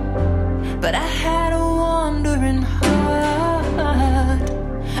 but I had a wandering heart.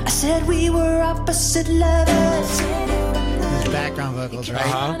 I said we were opposite lovers. These background vocals, right?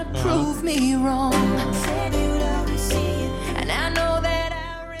 Trying to prove me wrong. And I know that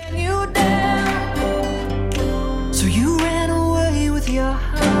I ran you down. So you ran away with your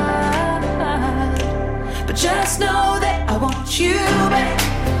heart. But just know that I want you back.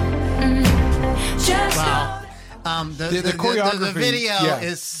 Just Wow. The choreography, the video yeah,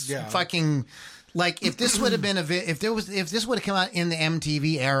 is yeah. fucking like if this would have been if this would have come out in the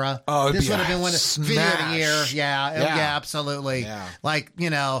MTV era, it'd this be would have a been one of video of the year. smash. Yeah, absolutely. Yeah. Like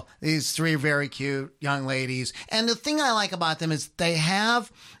these 3 very cute young ladies, and the thing I like about them is they have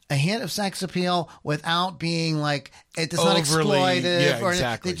a hint of sex appeal without being like it's not Overly- exploitive. yeah, or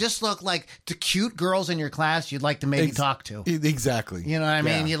exactly. They just look like the cute girls in your class you'd like to maybe talk to. Exactly. You know what I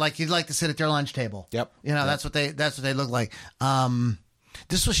mean? Yeah. You'd like to sit at their lunch table. Yep. That's what they look like.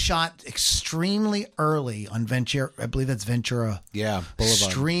 This was shot extremely early on Ventura. I believe that's Ventura. Yeah,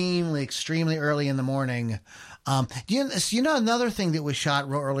 Boulevard. Extremely early in the morning. You know another thing that was shot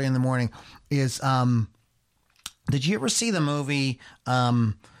real early in the morning is did you ever see the movie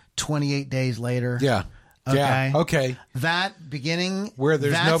 28 Days Later? Yeah. Okay. Yeah. Okay. That beginning Where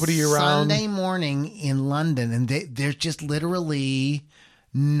there's that's nobody around. Sunday morning in London, and there's just literally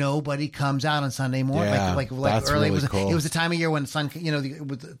nobody comes out on Sunday morning. Yeah, like that's early. really cool. It was the time of year when the sun,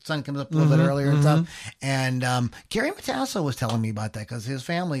 the sun comes up a little bit earlier and stuff. And Gary Matasso was telling me about that because his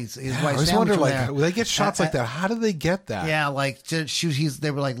wife's I family always wonder, from like, there. they get shots like that. How do they get that? Yeah, like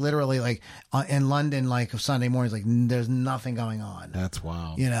they were like literally like in London, like Sunday mornings, like there's nothing going on. That's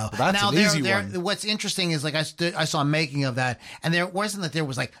wild. Well, that's now an easy one. what's interesting is like I saw a making of that, and there wasn't that there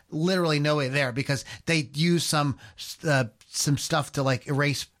was like literally nobody there because they used some stuff to like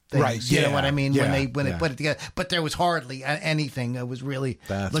erase things. Right, You know yeah, what I mean? yeah, When they yeah. put it together, but there was hardly anything. It was really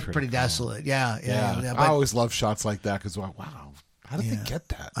That's looked pretty pretty cool. desolate. Yeah. I But always love shots like that because, wow, how did they get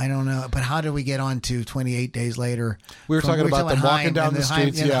that? I don't know, but how did we get on to 28 Days later? We were talking about them walking Haim down and the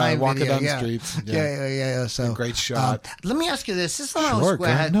Haim- streets. Yeah, Haim walking video, down the yeah. streets. Yeah. So great shot. Let me ask you this. This is the Sure, most go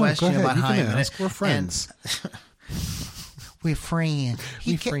ahead. question Go ahead. about You can Haim. ask. We're friends. We're friends.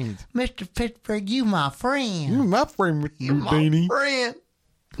 We friends. Mr. Pittsburgh, you my friend. You my friend, You my Beanie. friend.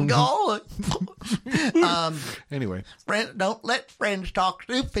 God. Anyway, Friend, don't let friends talk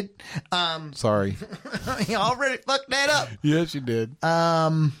stupid. sorry. You already fucked that up. Yes, you did.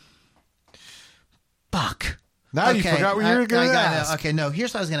 Fuck. Now you forgot what you were going to ask. Okay, no.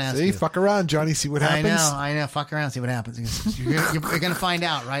 Here's what I was going to ask See, you. fuck around, Johnny. See what I happens. know. Fuck around, see what happens. You're going to find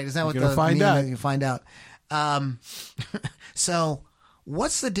out, right? Is that what You're gonna find out. You find out. So,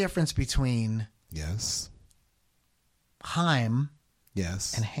 what's the difference between Yes. Haim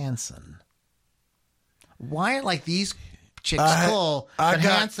Yes. and Hanson? Why are like these chicks I cool, but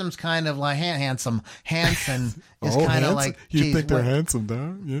got- Hansom's kind of like Hanson is Oh, kind of handsome. like You geez, think they're what- handsome,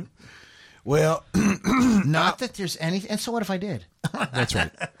 though? Yeah. Well, not that there's any. And so what if I did? that's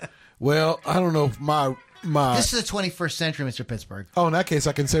right. Well, I don't know if my. This is the 21st century, Mr. Pittsburgh, Oh, in that case,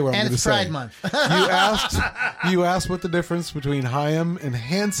 I can say what I'm and going to it's say. Pride Month. You asked what the difference between Haim and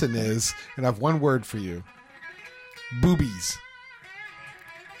Hanson is, and I have one word for you: boobies.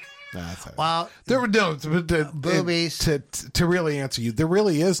 Nah, that's it. Well, There were no Boobies. To really answer you, there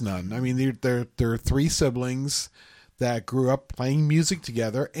really is none. I mean, there are 3 siblings that grew up playing music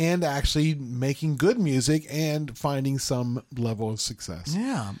together and actually making good music and finding some level of success.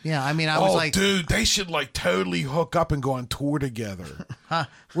 yeah. I mean, I was like dude, they should like totally hook up and go on tour together.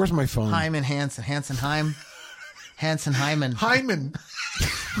 Where's my phone? Haim and Hanson, Hanson Hyman. Hyman.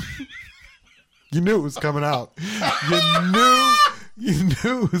 You knew it was coming out. You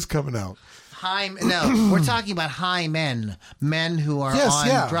knew it was coming out. No, we're talking about high men who are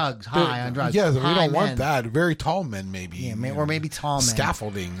on drugs, high on drugs. Yes, we High don't want men. that. Very tall men, maybe. Yeah, or maybe tall men.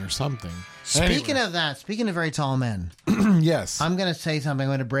 Scaffolding or something. Speaking of that, speaking of very tall men, Yes. I'm going to say something. I'm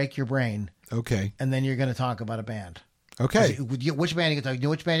going to break your brain, Okay. and then you're going to talk about a band. Okay. Which band are you going to talk? You know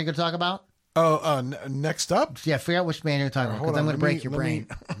which band you're going to talk about? Oh, next up? Yeah, figure out which band you're talking about Hold because I'm on, going to let break me- your brain.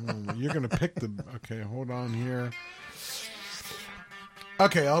 let me- you're going to pick the... Okay, hold on here.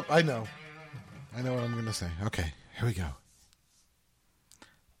 Okay, I know. I know what I'm going to say. Okay, here we go.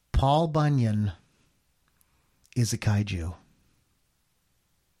 Paul Bunyan is a kaiju.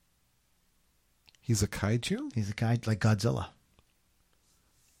 He's a kaiju? He's a kaiju like Godzilla.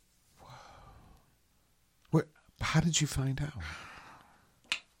 Where, how did you find out?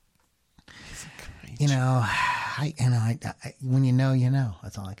 He's a kaiju. You know, when you know, you know.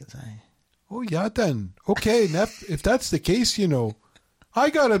 That's all I can say. Oh, yeah, then. Okay, if that's the case, I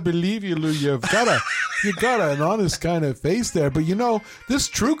gotta believe you, Lou. You got an honest kind of face there. But this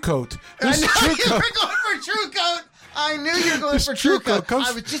True Coat. This True You Coat. were going for True Coat. I knew you were going This for True True Coat Coat. comes-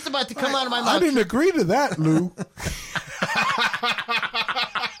 I was just about to come out of my I mouth. didn't agree to that, Lou.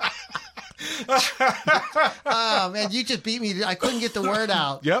 Oh man, you just beat me. I couldn't get the word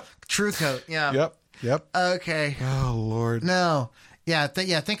out. Yep. True Coat. Yeah. Yep. Okay. Oh, Lord. No. Yeah.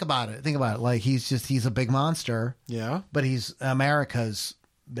 Think about it. Like he's a big monster, Yeah. but he's America's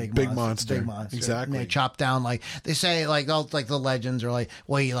big monster. Big monster. Exactly. And they chop down like they say all like the legends are like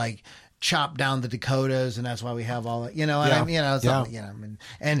he like chopped down the Dakotas and that's why we have all that. You know what I mean?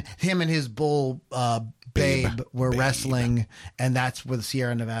 And him and his bull Babe were wrestling, and that's where the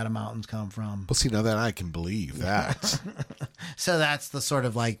Sierra Nevada mountains come from. Well, see, now that I can believe that. So that's the sort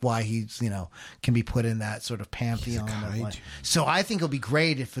of like why he's can be put in that sort of pantheon. Of like, so I think it'll be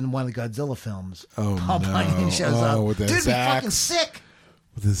great if in one of the Godzilla films, Paul Bunyan shows up. With Dude, his it'd be axe. fucking sick.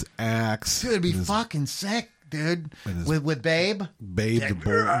 With his axe. Dude, it'd be fucking sick, dude. With Babe. Babe the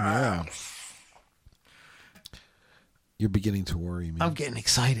bull. Yeah. You're beginning to worry me. I'm getting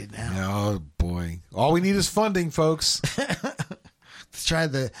excited now. Oh, boy. All we need is funding, folks. Let's try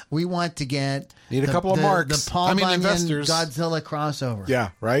we want to get Need a couple of marks. The Paul Bunyan investors. Godzilla crossover.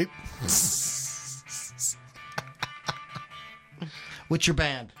 Yeah, right? What's your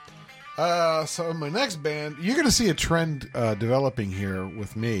band? So my next band, you're going to see a trend developing here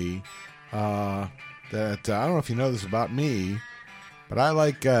with me. That I don't know if you know this about me, but I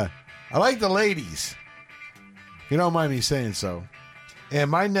like the ladies. You don't mind me saying so. And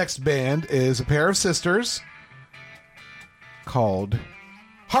my next band is a pair of sisters called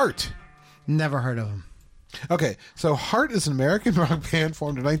Heart. Never heard of him. Okay, so Heart is an American rock band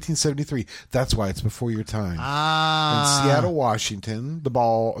formed in 1973. That's why it's before your time. In Seattle, Washington, the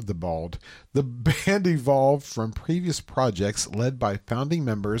band evolved from previous projects led by founding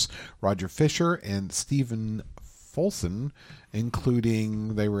members Roger Fisher and Stephen Folsom,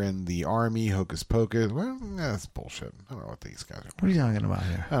 including they were in the Army, Hocus Pocus. Well, that's bullshit. I don't know what these guys are. What are you talking about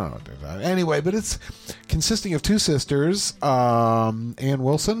here? I don't know what they're talking. Anyway, but it's consisting of two sisters, Ann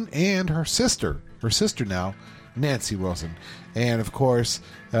Wilson and her sister now, Nancy Wilson. And of course,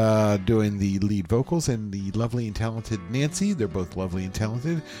 doing the lead vocals and the lovely and talented Nancy. They're both lovely and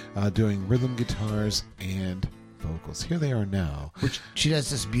talented, doing rhythm guitars and vocals. Here they are now. Which she does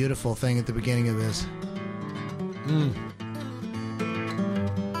this beautiful thing at the beginning of this.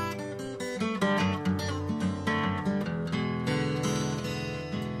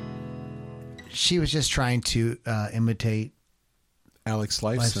 She was just trying to imitate Alex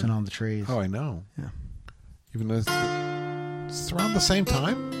Lifeson Lifeson. on the Trees. Oh, I know. Yeah. Even though it's around the same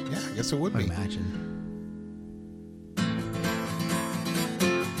time? Yeah, I guess it would I be. imagine.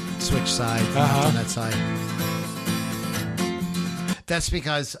 Switch sides on that side. That's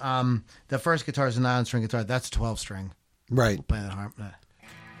because the first guitar is a 9-string guitar. That's a 12-string. Right. Playing that harp.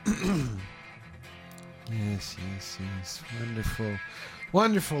 Yes. Wonderful.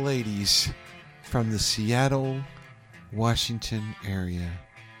 Wonderful ladies from the Seattle, Washington area.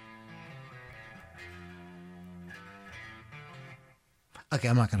 Okay,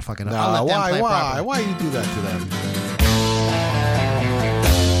 I'm not going to fuck it up. I'll let them play properly. Why you do that to them?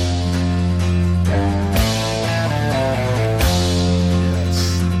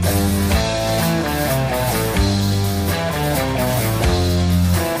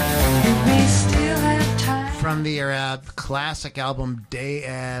 From the classic album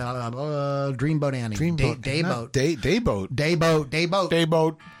Dreamboat Annie. Dayboat.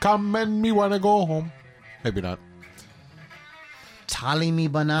 Dayboat. Come and me wanna go home. Maybe not. Tally me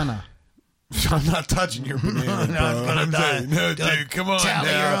banana. I'm not touching your banana, bro. I'm saying, no, dude, come on Tally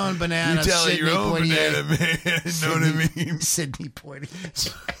now. your own banana. You tally your Sidney own Poitier. banana, man. Know what I mean? Sidney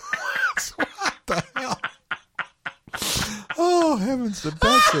Poitier. heavens to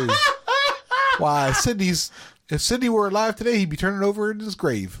Betsy. Why, if Sydney were alive today, he'd be turning over in his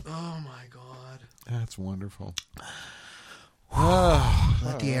grave. Oh my God. That's wonderful.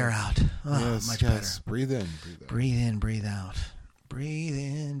 Let the air out. Oh, Yes, much yes. better. Breathe in, breathe out. Breathe in, breathe out. Breathe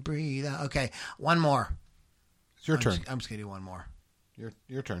in, breathe out. Okay, one more. It's your turn. I'm just going to do one more.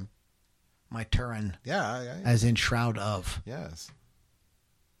 Your turn. My turn, Yeah. as in Shroud of. Yes.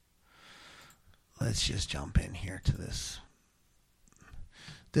 Let's just jump in here to this.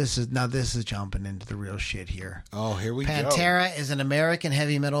 This is jumping into the real shit here. Oh, here we go. Pantera is an American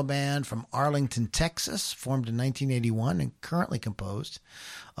heavy metal band from Arlington, Texas, formed in 1981 and currently composed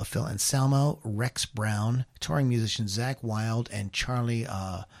of Phil Anselmo, Rex Brown, touring musicians Zach Wilde, and Charlie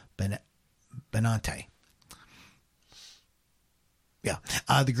Benante. Yeah.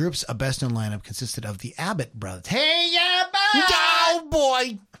 The group's best-known lineup consisted of the Abbott Brothers. Hey, Abbott! Oh,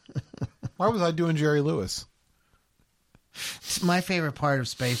 boy! Why was I doing Jerry Lewis? It's my favorite part of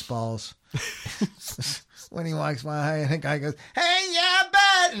Spaceballs. When he walks by and the guy goes, "Hey, yeah,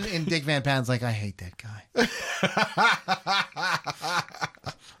 bet!" And Dick Van Patten's like, "I hate that guy."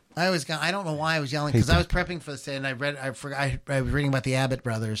 I don't know why I was yelling, because I was prepping for this day and I was reading about the Abbott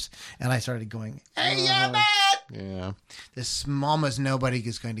brothers and I started going, "Hey, Abbott!" Yeah. This almost nobody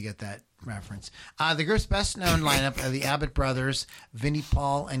is going to get that reference. The group's best known lineup are the Abbott brothers, Vinnie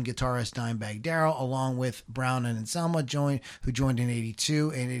Paul, and guitarist Dimebag Darrell, along with Brown and Anselmo, who joined in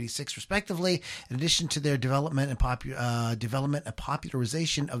 '82 and '86 respectively. In addition to their development and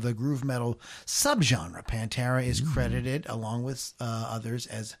popularization of the groove metal subgenre, Pantera is credited, along with others,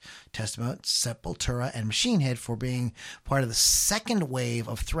 as Testament, Sepultura, and Machine Head for being part of the second wave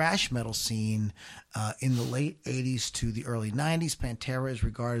of thrash metal scene in the late 80s to the early 90s. Pantera is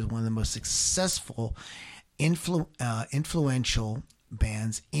regarded as one of the most successful, influential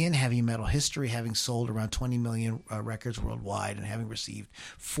bands in heavy metal history, having sold around 20 million records worldwide and having received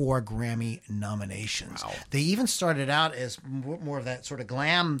 4 Grammy nominations. Wow. They even started out as more of that sort of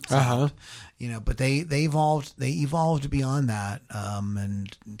glam sound, but they evolved beyond that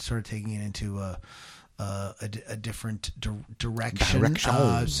and started taking it into a different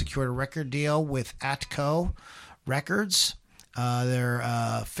direction. Secured a record deal with Atco Records. Their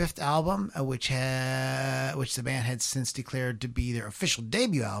 5th album, which the band had since declared to be their official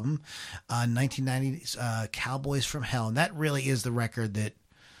debut album, 1990's Cowboys from Hell. And that really is the record that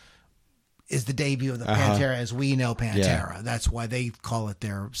is the debut of the Pantera as we know Pantera. Yeah. That's why they call it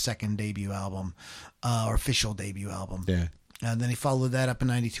their second debut album, or official debut album. Yeah. And then he followed that up in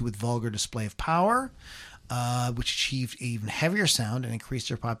 '92 with Vulgar Display of Power, which achieved even heavier sound and increased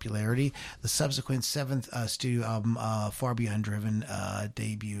their popularity. The subsequent 7th studio album, Far Beyond Driven,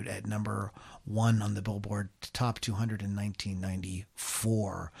 debuted at number 1 on the Billboard Top 200 in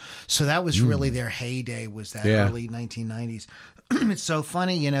 1994. So that was really their heyday, was that early 1990s. It's so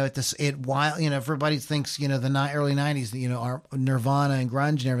funny, everybody thinks, the early 90s, our Nirvana and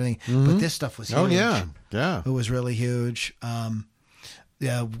grunge and everything, but this stuff was huge. Oh, yeah. Yeah. It was really huge.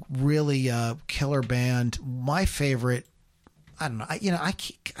 Really killer band. My favorite, I don't know, I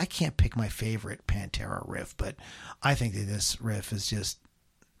can't pick my favorite Pantera riff, but I think that this riff is just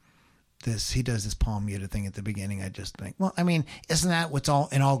this. He does this palm muted thing at the beginning. I just think, well, I mean, isn't that what's all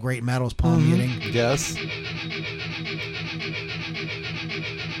in all great metals, palm muting? Yes.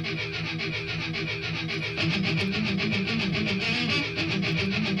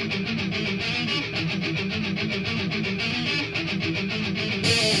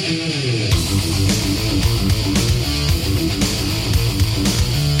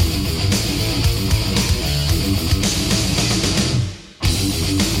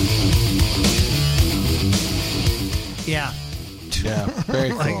 Yeah. Yeah. Very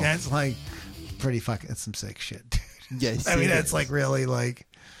cool. Like, that's like pretty fucking, that's some sick shit, dude. Yes. I mean, that's like really like,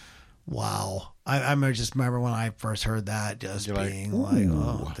 wow. I just remember when I first heard that, just You're being like,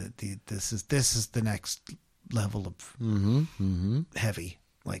 oh, this is the next level of heavy.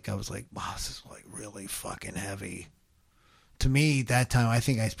 Like, I was like, wow, this is like really fucking heavy. To me, that time, I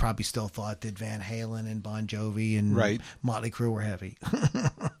think I probably still thought that Van Halen and Bon Jovi and Motley Crue were heavy.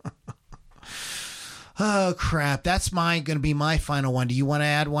 Oh, crap. That's going to be my final one. Do you want to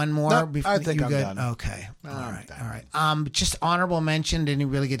add one more? No, I think I'm done. Okay. All right. Just honorable mention. Didn't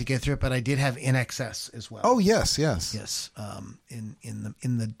really get to get through it, but I did have In Excess as well. Oh, yes. Yes. In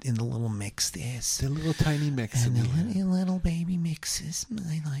the little mix. Yes. The little tiny mix. And the little baby mixes.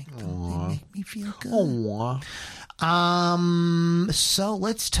 I like them. They make me feel good. Aww. So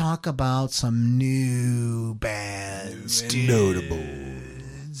let's talk about some new bands.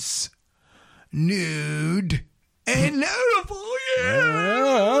 Notables. Nude and notable,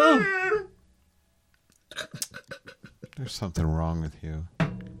 yeah. There's something wrong with you.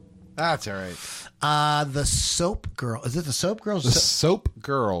 That's all right. The Soap Girl. Is it the Soap Girls? The Soap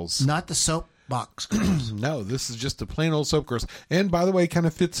Girls. Not the Soap Box Girls. No, this is just the plain old Soap Girls. And by the way, kind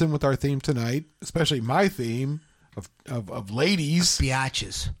of fits in with our theme tonight, especially my theme of ladies.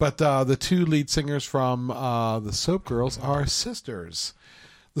 Biatches. But the two lead singers from the Soap Girls are sisters.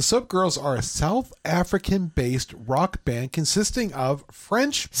 The Soap Girls are a South African-based rock band consisting of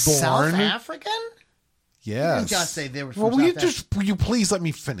French-born... South African? Yes. You just say they were from well, will South you please let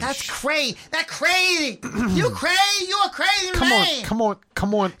me finish? That's crazy. That's crazy. You crazy. You a crazy man. Come on.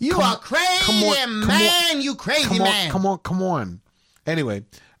 You a crazy man. You crazy man. Come on. Anyway,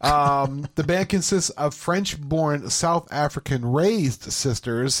 the band consists of French-born South African-raised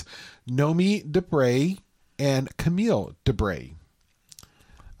sisters Nomi Debray and Camille Debray.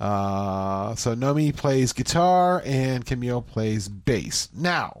 So Nomi plays guitar and Camille plays bass.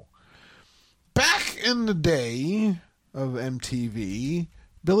 Now, back in the day of MTV,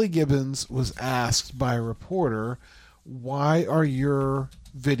 Billy Gibbons was asked by a reporter, "Why are your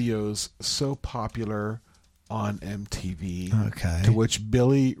videos so popular on MTV?" Okay. To which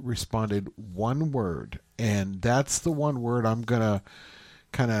Billy responded one word, and that's the one word I'm going to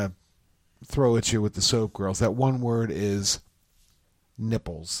kind of throw at you with the Soap Girls. That one word is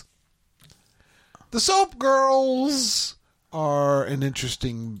nipples. The Soap Girls are an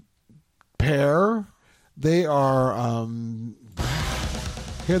interesting pair. They are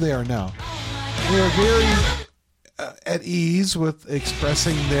here they are now. They are very at ease with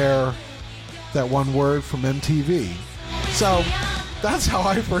expressing that one word from MTV. So that's how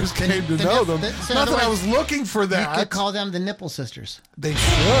I first came to know them. so in Not other that I words, was looking for You that. could call them the Nipple Sisters. They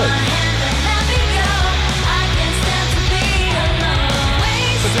should.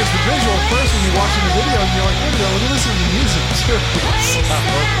 But there's the visual first when you're watching the video and you're like, wait a minute, let me listen to the music too.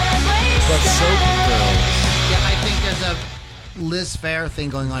 But Soap Girls. Yeah, I think there's a Liz Phair thing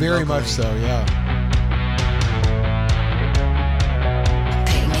going on. Very locally. much so, yeah.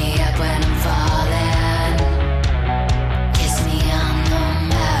 Pick me up when I'm falling. Kiss me on the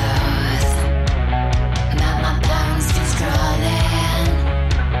mouth. Melt my bones 'cause crawling.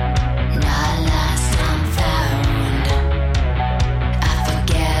 Not lost, I'm found. I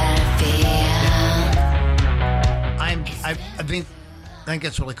forget a feel. I think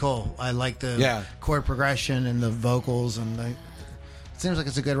it's really cool. I like the chord progression and the vocals, and it seems like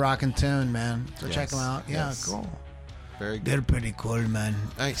it's a good rockin' tune, man. So check them out. Yeah, Yes. cool. Very good. They're pretty cool, man.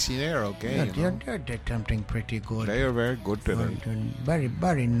 I see they're okay. They're something pretty good. They are very good today. Very,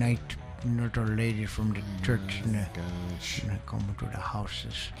 very nice little lady from the church. And Gosh. they come to the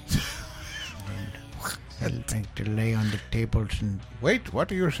houses. And they like to lay on the tables, and Wait,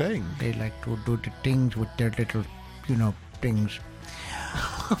 what are you saying? they like to do the things with their little, things.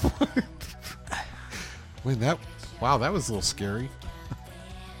 Wait, that was a little scary.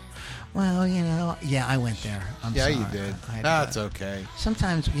 Well, yeah, I went there. I'm sorry. You did. I had to That's go. okay.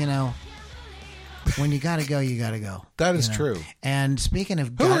 Sometimes, when you gotta go, you gotta go. That is true. And speaking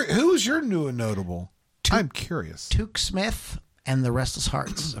of Who's your new and notable? I'm curious. Tuke Smith and the Restless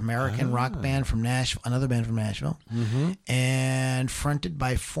Hearts, American rock band from Nashville, another band from Nashville, and fronted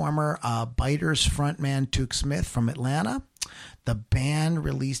by former Biters frontman Tuke Smith from Atlanta. The band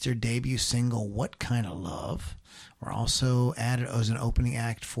released their debut single, What Kind of Love. Were also added as an opening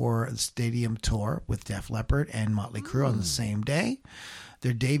act for the stadium tour with Def Leppard and Motley Crue on the same day.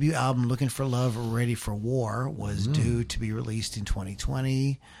 Their debut album, Looking for Love, Ready for War, was due to be released in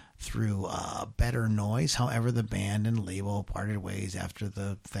 2020 through Better Noise. However, the band and label parted ways after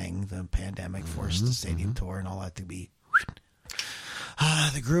the pandemic forced the stadium tour and all that to be.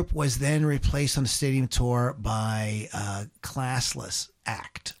 The group was then replaced on the stadium tour by Classless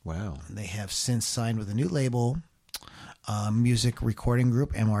Act. Wow. They have since signed with a new label, music recording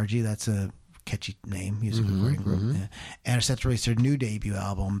group, MRG. That's a catchy name, music recording group, and are set to release their new debut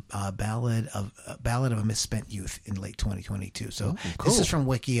album, Ballad of a Misspent Youth, in late 2022. So cool. This is from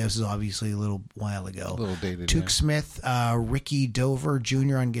Wiki. This is obviously a little while ago. A little dated. Tuke yeah. Smith, Ricky Dover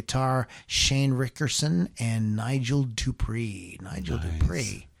Jr. on guitar, Shane Rickerson, and Nigel Dupree.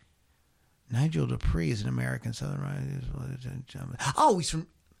 Nigel Dupree is an American Southern writer. Oh, he's from.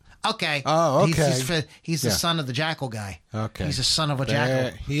 Okay. Oh, okay. He's the son of the Jackal guy. Okay. He's the son of a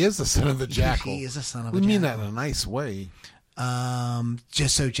jackal. He is the son of the jackal. He is the son of a we jackal. mean that in a nice way.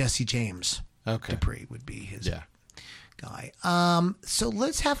 Just so Jesse James Okay. Dupree would be his Yeah. guy. So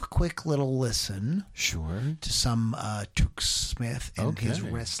let's have a quick little listen Sure. to some Tuke Smith and his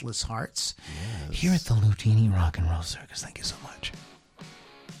Okay. Restless Hearts here at the Lutini Rock and Roll Circus. Thank you so much.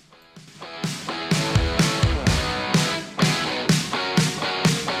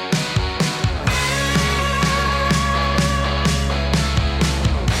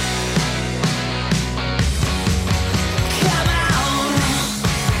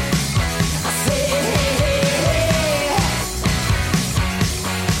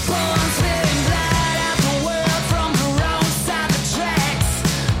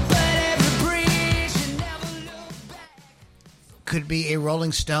 could be a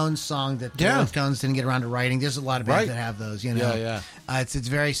Rolling Stones song that the Yeah. Rolling Stones didn't get around to writing. There's a lot of bands Right. that have those, you know. Yeah, It's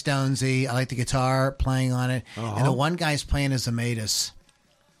very Stonesy. I like the guitar playing on it. Uh-huh. And the one guy's playing as Amadeus.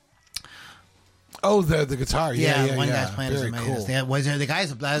 Oh, the guitar. Yeah, one yeah. guy's playing Very as Amadeus. cool. The guy's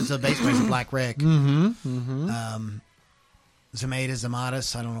the bass player's a Black Rick. Zamadas,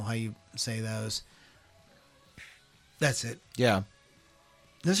 Amadeus. I don't know how you say those. That's it. Yeah,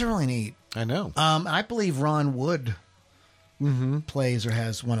 Those are really neat. I know. I believe Ron Wood plays or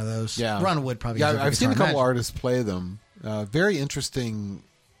has one of those. Yeah, Ron Wood probably. Yeah, has a I've seen a guitar. couple artists play them. Very interesting.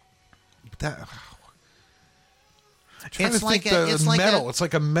 That. I'm trying It's to like think a- the it's like metal. a- it's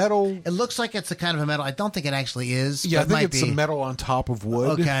like a metal. It looks like it's a kind of a metal. I don't think it actually is. Yeah, I but it think might it's be. a metal on top of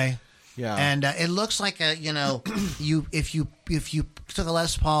wood. Okay. Yeah. And it looks like a if you took a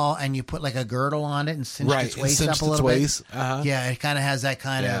Les Paul and you put like a girdle on it and cinched Right, its and waist cinched up a its little waist. bit. Uh-huh. Yeah, it kind of has that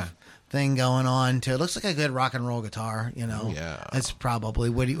kind Yeah. of thing going on too. It looks like a good rock and roll guitar. You know. Yeah. That's probably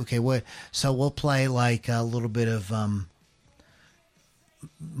what. So we'll play like a little bit of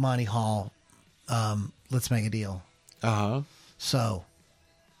Monty Hall. Let's make a deal. Uh-huh. So,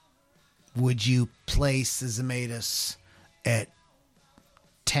 would you place Zamadas at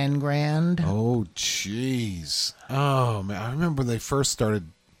 10 grand? Oh, jeez. Oh man, I remember when they first started.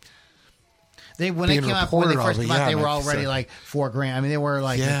 When they being came out, when they reported first on, came out, yeah, they were like already so- like $4,000. I mean, they were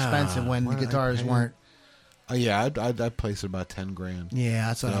like Yeah. expensive when the What did I guitars pay? weren't. Oh yeah, I'd place it about 10 grand Yeah,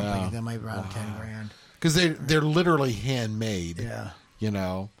 that's what I'm Yeah. thinking. That might be around 10 grand. because they're literally handmade. Yeah, You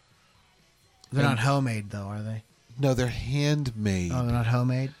know. they're not homemade though, are they? No, they're handmade. Oh, they're not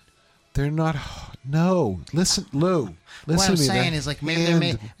homemade. They're not. No, listen, Lou. Listen What I'm to me. saying they're is like maybe they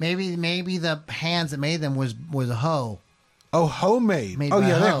made, hand- maybe the hands that made them was a hoe. Oh, homemade. Made Oh by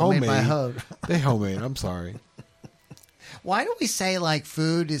yeah, they're hoe, homemade. made by hoe. They homemade. I'm sorry. Why do we say like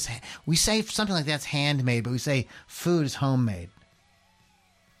food is? We say something like that's handmade, but we say food is homemade.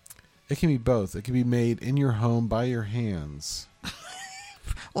 It can be both. It can be made in your home by your hands.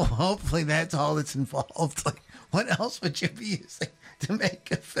 Well, hopefully that's all that's involved. Like, what else would you be using to make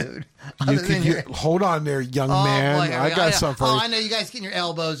a food? You could hold on there, young man. boy, I got something. Oh, I know you guys getting your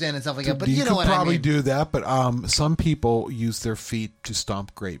elbows in and stuff like that, but you know could what probably I mean. do that, but some people use their feet to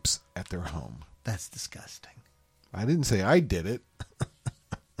stomp grapes at their home. That's disgusting. I didn't say I did it.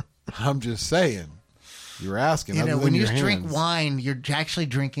 I'm just saying. You're asking. You know, other when than you your drink hands. wine, you're actually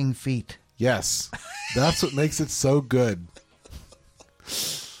drinking feet. Yes, that's what makes it so good.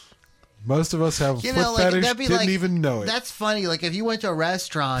 Most of us have You foot know, like fetish, that'd be didn't like even know it. That's funny. Like if you went to a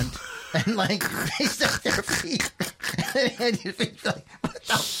restaurant and like they stuck their feet, and your feet like, what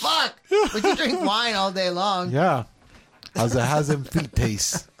the fuck? But you drink wine all day long. Yeah. How's them feet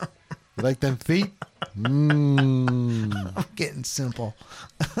taste? You like them feet? Mmm. I'm getting simple.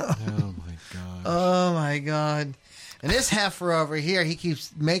 Oh my god. Oh my god! And this heifer over here, he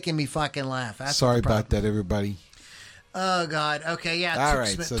keeps making me fucking laugh. That's Sorry the problem. about that, everybody. Oh god. Okay, yeah. All Took right,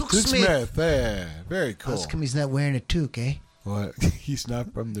 Smith. so Took Duke Smith. Smith. Yeah, very cool. How come he's not wearing a toque, eh? What? He's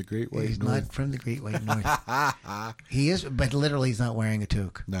not from the Great White He's North. not from the Great White North. He is, but literally, he's not wearing a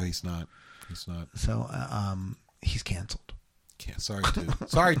toque. No, he's not. He's not. So, he's canceled. Can't. Sorry, Duke.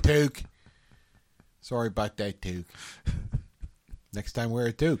 Sorry, Duke. Sorry about that, Duke. Next time, wear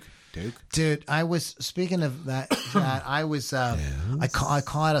a Duke. Duke. Dude, I was speaking of that. I was I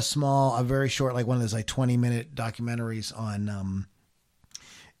caught a very short, like one of those like 20-minute documentaries on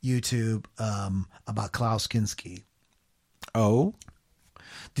YouTube about Klaus Kinski. Oh.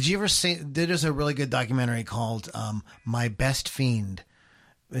 Did you ever see? There's a really good documentary called "My Best Fiend."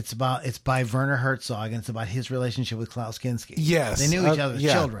 It's by Werner Herzog, and it's about his relationship with Klaus Kinski. Yes. They knew each other's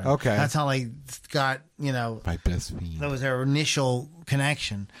yeah, children. okay. That's how they got, My best fiend. that was their initial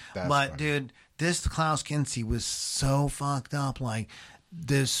connection. That's but funny. dude, this Klaus Kinski was so fucked up. Like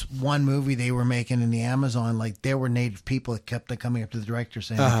this one movie they were making in the Amazon, like there were native people that kept coming up to the director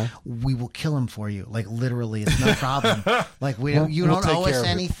saying, "We will kill him for you." Like literally, it's no problem. Like you We'll don't take owe care us of it.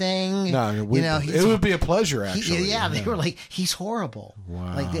 anything. No, he's it would be a pleasure, actually. they were like, he's horrible.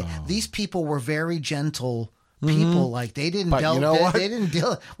 Wow. Like these people were very gentle people. Like they didn't But deal. you know what? They didn't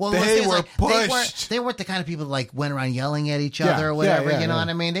deal. Well, They the thing is, were like, pushed. They weren't the kind of people that like went around yelling at each Yeah, other or yeah, whatever. yeah, you know yeah. what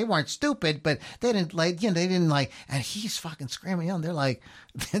I mean? They weren't stupid, but they didn't like. They didn't like. And he's fucking screaming. They're like,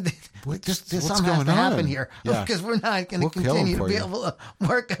 this what's something has going to happen on? here Yeah. because we're not going to We'll kill him continue to for be you. able to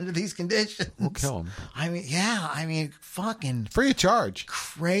work under these conditions. We'll kill him. I mean, yeah. I mean, fucking Free of charge.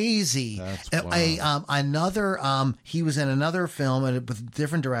 crazy. That's Another he was in another film with a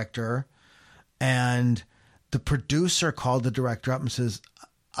different director, and the producer called the director up and says,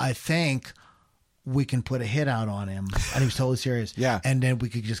 "I think we can put a hit out on him," and he was totally serious. Yeah. And then we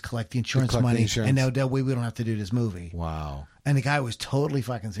could just collect the insurance Collect the money, insurance. and that way we don't have to do this movie. Wow. And the guy was totally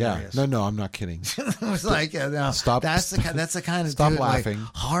fucking Yeah. serious. No, I'm not kidding. It was like, no, Stop- That's the kind of stop dude, laughing.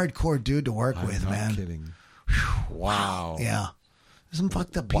 like, hardcore dude to work with, I'm not man. kidding. Wow. Yeah, there's some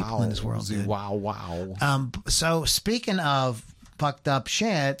fucked up people in this world, dude. Wow. So speaking of fucked up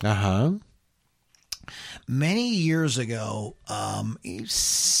shit, Uh-huh. many years ago,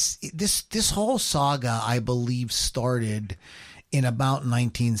 this whole saga, I believe, started in about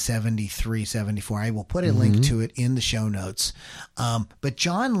 1973, 74. I will put a link to it in the show notes. But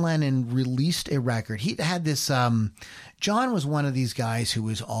John Lennon released a record. He had this, John was one of these guys who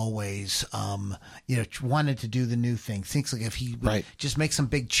was always, wanted to do the new thing. Thinks like if he would Right. just make some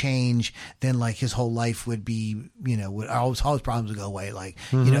big change, then like his whole life would be, all his problems would go away. Like,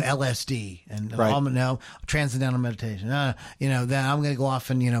 LSD and Right. transcendental meditation. Then I'm going to go off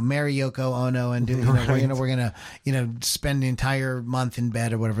and, marry Yoko Ono and do, Right. we're going to, spend the entire month in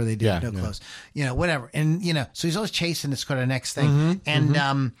bed or whatever they do. Yeah, No yeah. clothes, whatever. And, so he's always chasing this kind of next thing.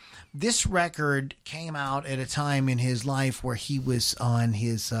 And, this record came out at a time in his life where he was on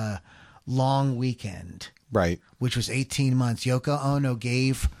his, long weekend, Right. which was 18 months. Yoko Ono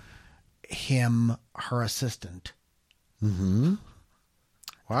gave him her assistant.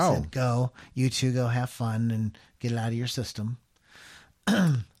 Wow. Said, go, you two go have fun and get it out of your system.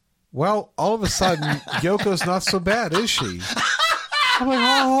 Well, all of a sudden, Yoko's not so bad, is she? I'm like,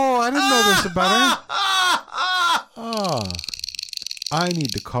 I didn't know this about her. Oh, I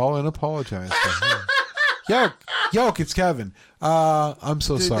need to call and apologize to her. Yoke, it's Kevin. I'm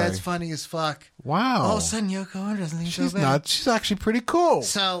so Dude, sorry. that's funny as fuck. Wow. All of a sudden, Yoko Ono doesn't think She's so bad. not. She's actually pretty cool.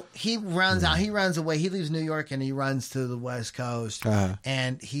 So he runs out. He runs away. He leaves New York and he runs to the West Coast. Uh-huh.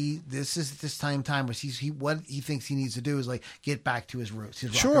 And this is this time where what he thinks he needs to do is like get back to his roots,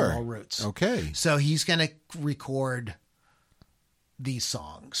 his rock Sure. and roll roots. Okay. So he's gonna record these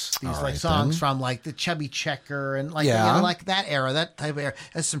songs, these All like right, songs then. from like the Chubby Checker and like Yeah. like that era, that type of era.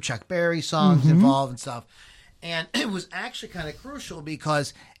 There's some Chuck Berry songs involved and stuff. And it was actually kind of crucial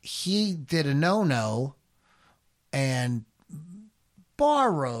because he did a no and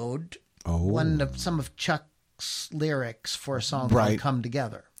borrowed some of Chuck's lyrics for a song called Right. "Come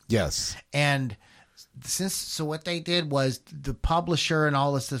Together." Yes. And so what they did was the publisher and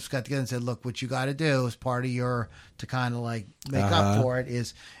all this stuff got together and said, look, what you got to do as part of to kind of like make up for it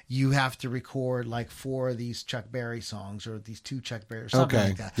is you have to record like 4 of these Chuck Berry songs or these 2 Chuck Berry or something Okay,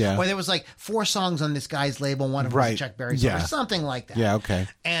 like that. yeah. Or there was like 4 songs on this guy's label, one of them was Right, a Chuck Berry song yeah. or something like that. Yeah, okay.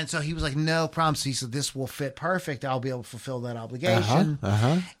 And so he was like, no problem. So he said, this will fit perfect. I'll be able to fulfill that obligation.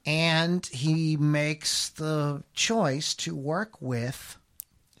 And he makes the choice to work with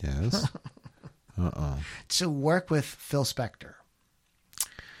Yes. Phil Spector.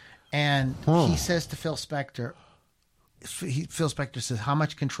 And he says to Phil Spector, Phil Spector says, how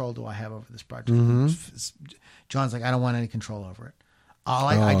much control do I have over this project? John's like, I don't want any control over it.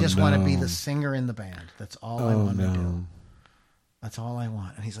 I just want to be the singer in the band. That's all I want to do. That's all I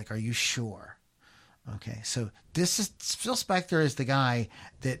want. And he's like, are you sure? Okay. So Phil Spector is the guy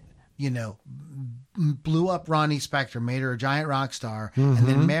that, blew up Ronnie Spector, made her a giant rock star, and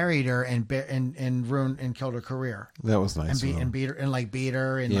then married her and ruined and killed her career. That was nice. And beat her and like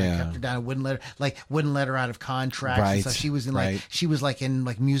kept her down and wouldn't let her out of contracts. Right, And so she was in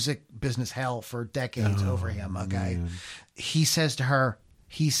like music business hell for decades over him. Okay. Man.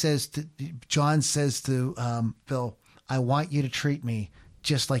 John says to Phil, I want you to treat me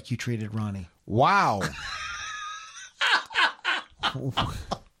just like you treated Ronnie. Wow.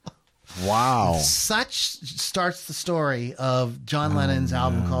 Wow. Such starts the story of John Lennon's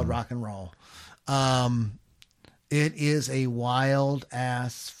album called Rock and Roll. It is a wild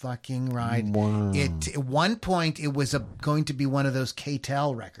ass fucking ride. Wow. At one point, it was going to be one of those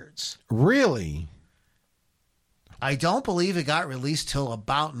K-Tel records. Really? I don't believe it got released till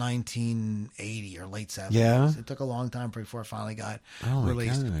about 1980 or late 70s. Yeah. It took a long time before it finally got Oh my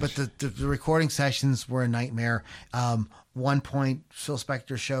released. gosh. But the recording sessions were a nightmare. One point, Phil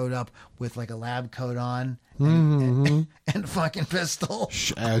Spector showed up with like a lab coat on and a fucking pistol.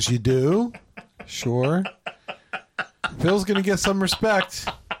 As you do. Sure. Phil's going to get some respect.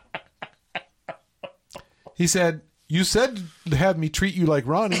 He said, you said to have me treat you like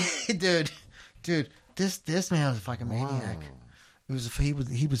Ronnie. dude, this man was a fucking maniac.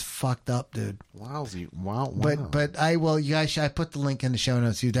 He was fucked up, dude. Wowsy. Wow. But I put the link in the show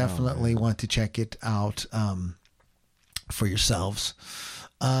notes. You definitely want to check it out for yourselves.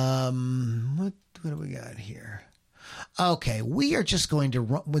 What do we got here? Okay, we are just going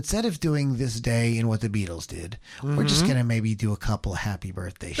to instead of doing this day and what the Beatles did, we're just going to maybe do a couple of happy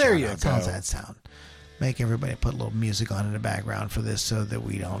birthday There you shout-outs. go. How's that sound? Make everybody put a little music on in the background for this so that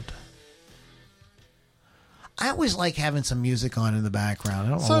we don't. I always like having some music on in the background. I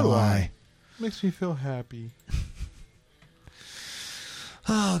don't So know do why. I. Makes me feel happy.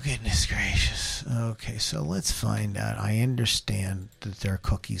 Oh, goodness gracious. Okay, so let's find out. I understand that there are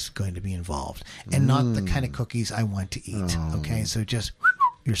cookies going to be involved, and not the kind of cookies I want to eat. Okay, so just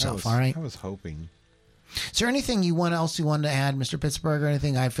yourself, all right? I was hoping. Is there anything else you wanted to add, Mr. Pittsburgh, or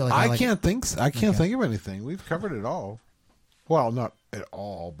anything? I feel like I can't think. I can't think of anything. We've covered it all. Well, not at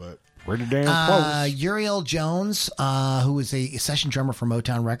all, but pretty damn close. Uriel Jones, who was a session drummer for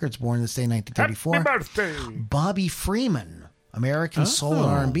Motown Records, born this day in 1934. Happy birthday. Bobby Freeman, American soul and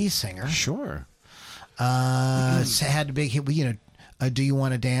R&B singer. Sure. Had a big hit with, Do You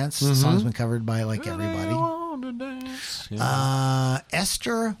Want to Dance? The song's been covered by like everybody.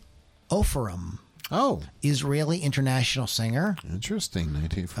 Esther Oforim, Israeli international singer. Interesting.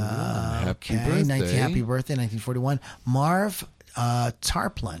 1941. Happy Okay, birthday. happy birthday, 1941. Marv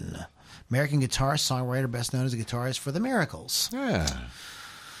Tarplin, American guitarist, songwriter, best known as a guitarist for The Miracles. Yeah.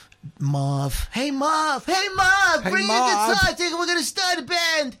 Marv. Hey, Marv, bring Marv. your guitar. We're going to start a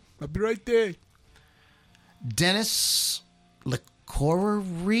band. I'll be right there. Dennis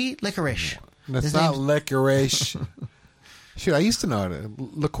Licorice. That's His not name's- licorice. Shoot, I used to know it.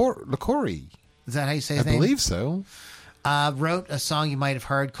 Licori. Is that how you say I his name? believe so. Wrote a song you might have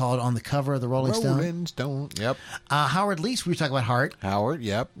heard called On the Cover of the Rolling Stone. Rolling Stone. Yep. Howard Leese, we were talking about Heart. Howard.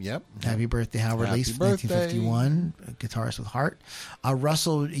 Yep. Happy birthday, Howard Happy Leese, birthday. 1951. Guitarist with Heart.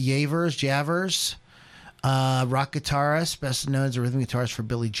 Russell Javers, rock guitarist, best known as a rhythm guitarist for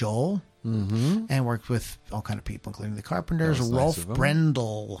Billy Joel. Mm-hmm. And worked with all kind of people, including the Carpenters. That was nice Rolf of him.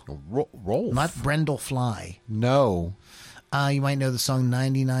 Brendel. Rolf. Not Brendel Fly. No. You might know the song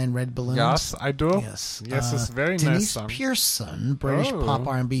 99 Red Balloons. Yes, I do. Yes. Yes, it's a very nice Denise song. Pearson, British Oh. pop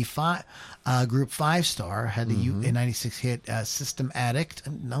R&B group Five Star, had the a 96 hit System Addict. I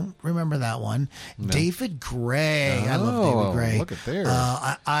don't remember that one. David Gray. I love David Oh, Gray. look at there.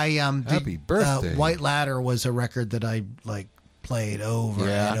 Happy birthday. White Ladder was a record that I like played over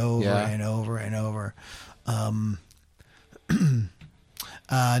Yeah, and over yeah. and over and over.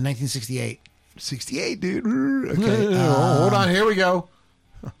 1968. 68, dude. Okay. Hold on. Here we go.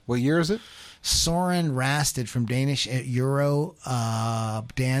 What year is it? Soren Rasted from Danish Euro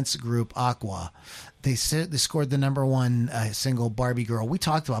dance group Aqua. They scored the number one single Barbie Girl. We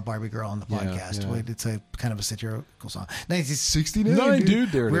talked about Barbie Girl on the podcast. yeah. It's a kind of a satirical song. 1969, Nine,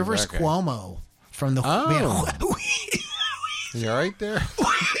 dude. There it is. Rivers Okay. Cuomo from the Oh. band. You all right there?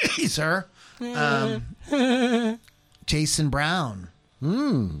 Sir. Jason Brown.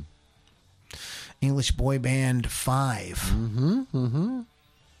 English boy band 5.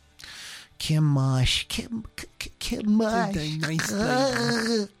 Kim Mosh. Kim Mosh. Nice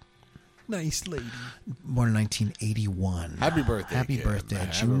lady. Nice lady. Born in 1981. Happy birthday, Happy Kim. birthday.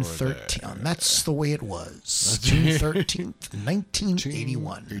 Happy June birthday. 13th. That's the way it was. June 13th,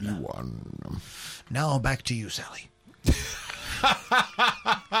 1981. 81. Now back to you, Sally.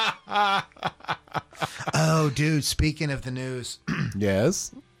 Oh, dude, speaking of the news,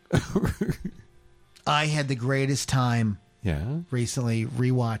 Yes. I had the greatest time Yeah. recently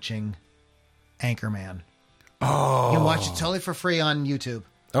rewatching Anchorman. Oh. You can watch it totally for free on YouTube.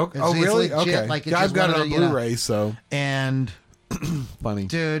 Okay. It's- Oh, it's really? legit, Okay. like, it's I've just got it one on of the, you know- Blu-ray, so And, funny.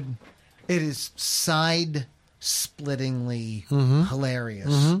 dude, it is side-splittingly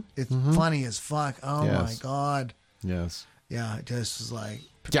hilarious. It's funny as fuck. Oh, Yes. my God. Yes. Yeah, it just is like...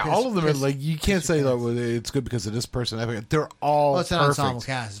 Yeah, all of them are like, you can't say that it's good because of this person. They're all Well, it's an perfect. ensemble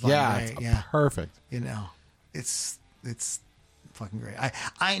cast. It's fucking Yeah, great. it's Yeah. perfect. You know, it's fucking great.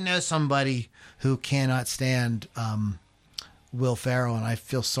 I know somebody who cannot stand Will Ferrell, and I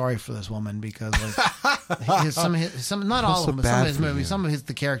feel sorry for this woman because like some not all of them, but some of his movies, some of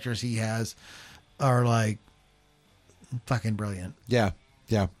the characters he has are like fucking brilliant. Yeah.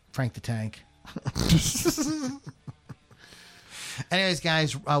 Yeah. Frank the Tank. Anyways,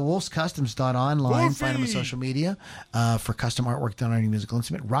 guys, wolfscustoms.online. Find them on social media for custom artwork done on any musical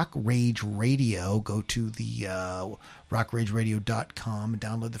instrument. Rock Rage Radio. Go to the rockrageradio.com and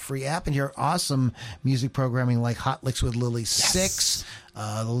download the free app and hear awesome music programming like Hot Licks with Lily 6, the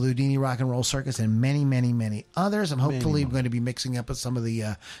Ludini Rock and Roll Circus, and many, many, many others. I'm hopefully going to be mixing up with some of the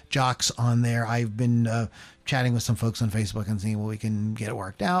jocks on there. I've been chatting with some folks on Facebook and seeing what we can get it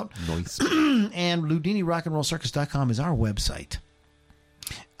worked out. Nice. And LudiniRockandRollCircus.com is our website.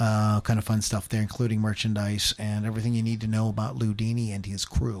 Kind of fun stuff there, including merchandise and everything you need to know about Ludini and his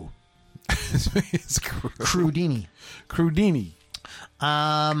crew. It's Crudini. Crudini.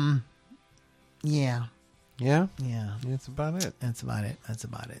 Yeah. Yeah? Yeah. That's about it. That's about it. That's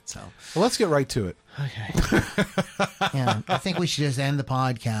about it. So, Well, let's get right to it. okay. Yeah, I think we should just end the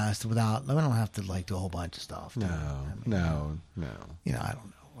podcast without. We don't have to like do a whole bunch of stuff. No. You know, I don't know.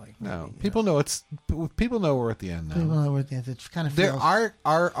 Like, No. maybe, People know people know we're at the end now. People know where it kind of There, feels. our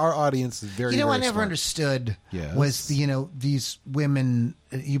audience is very, You know, very I never smart. understood Yes. was these women.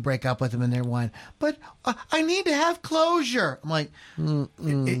 You break up with them and they're one, but I need to have closure. I'm like,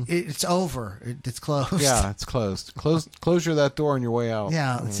 it's over. It's closed. Yeah, it's closed. Closure that door on your way out.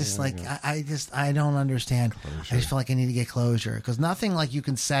 Yeah, it's just like I don't understand. I just feel like I need to get closure because nothing like you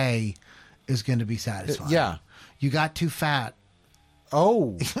can say is going to be satisfying. Yeah. You got too fat.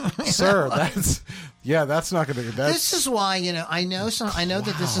 Oh, sir, that's not going to. This is why I know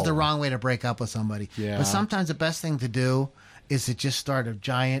that this is the wrong way to break up with somebody. Yeah. But sometimes the best thing to do is to just start a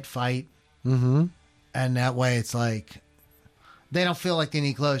giant fight, and that way it's like they don't feel like they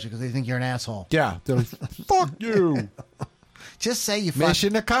need closure because they think you're an asshole. Yeah, they're like, fuck you. Just say you fucked.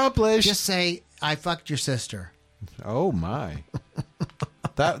 Mission accomplished. Just say I fucked your sister. Oh my,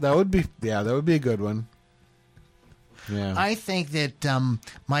 that would be that would be a good one. Yeah, I think that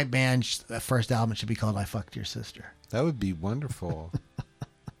my band's first album should be called "I Fucked Your Sister." that would be wonderful.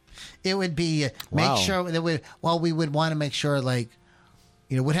 It would be Wow. make sure that we would want to make sure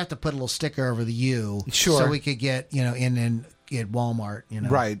we'd have to put a little sticker over the U, Sure. so we could get in at Walmart,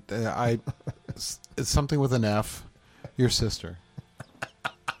 Right, it's something with an F. Your sister.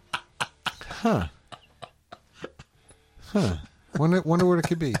 Huh. Wonder what it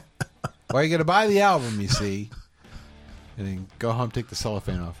could be. Well, you got to buy the album, you see, and then go home, take the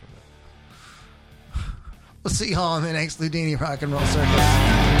cellophane off of it. We'll see y'all in the next Ludini Rock and Roll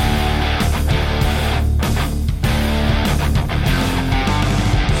Circus.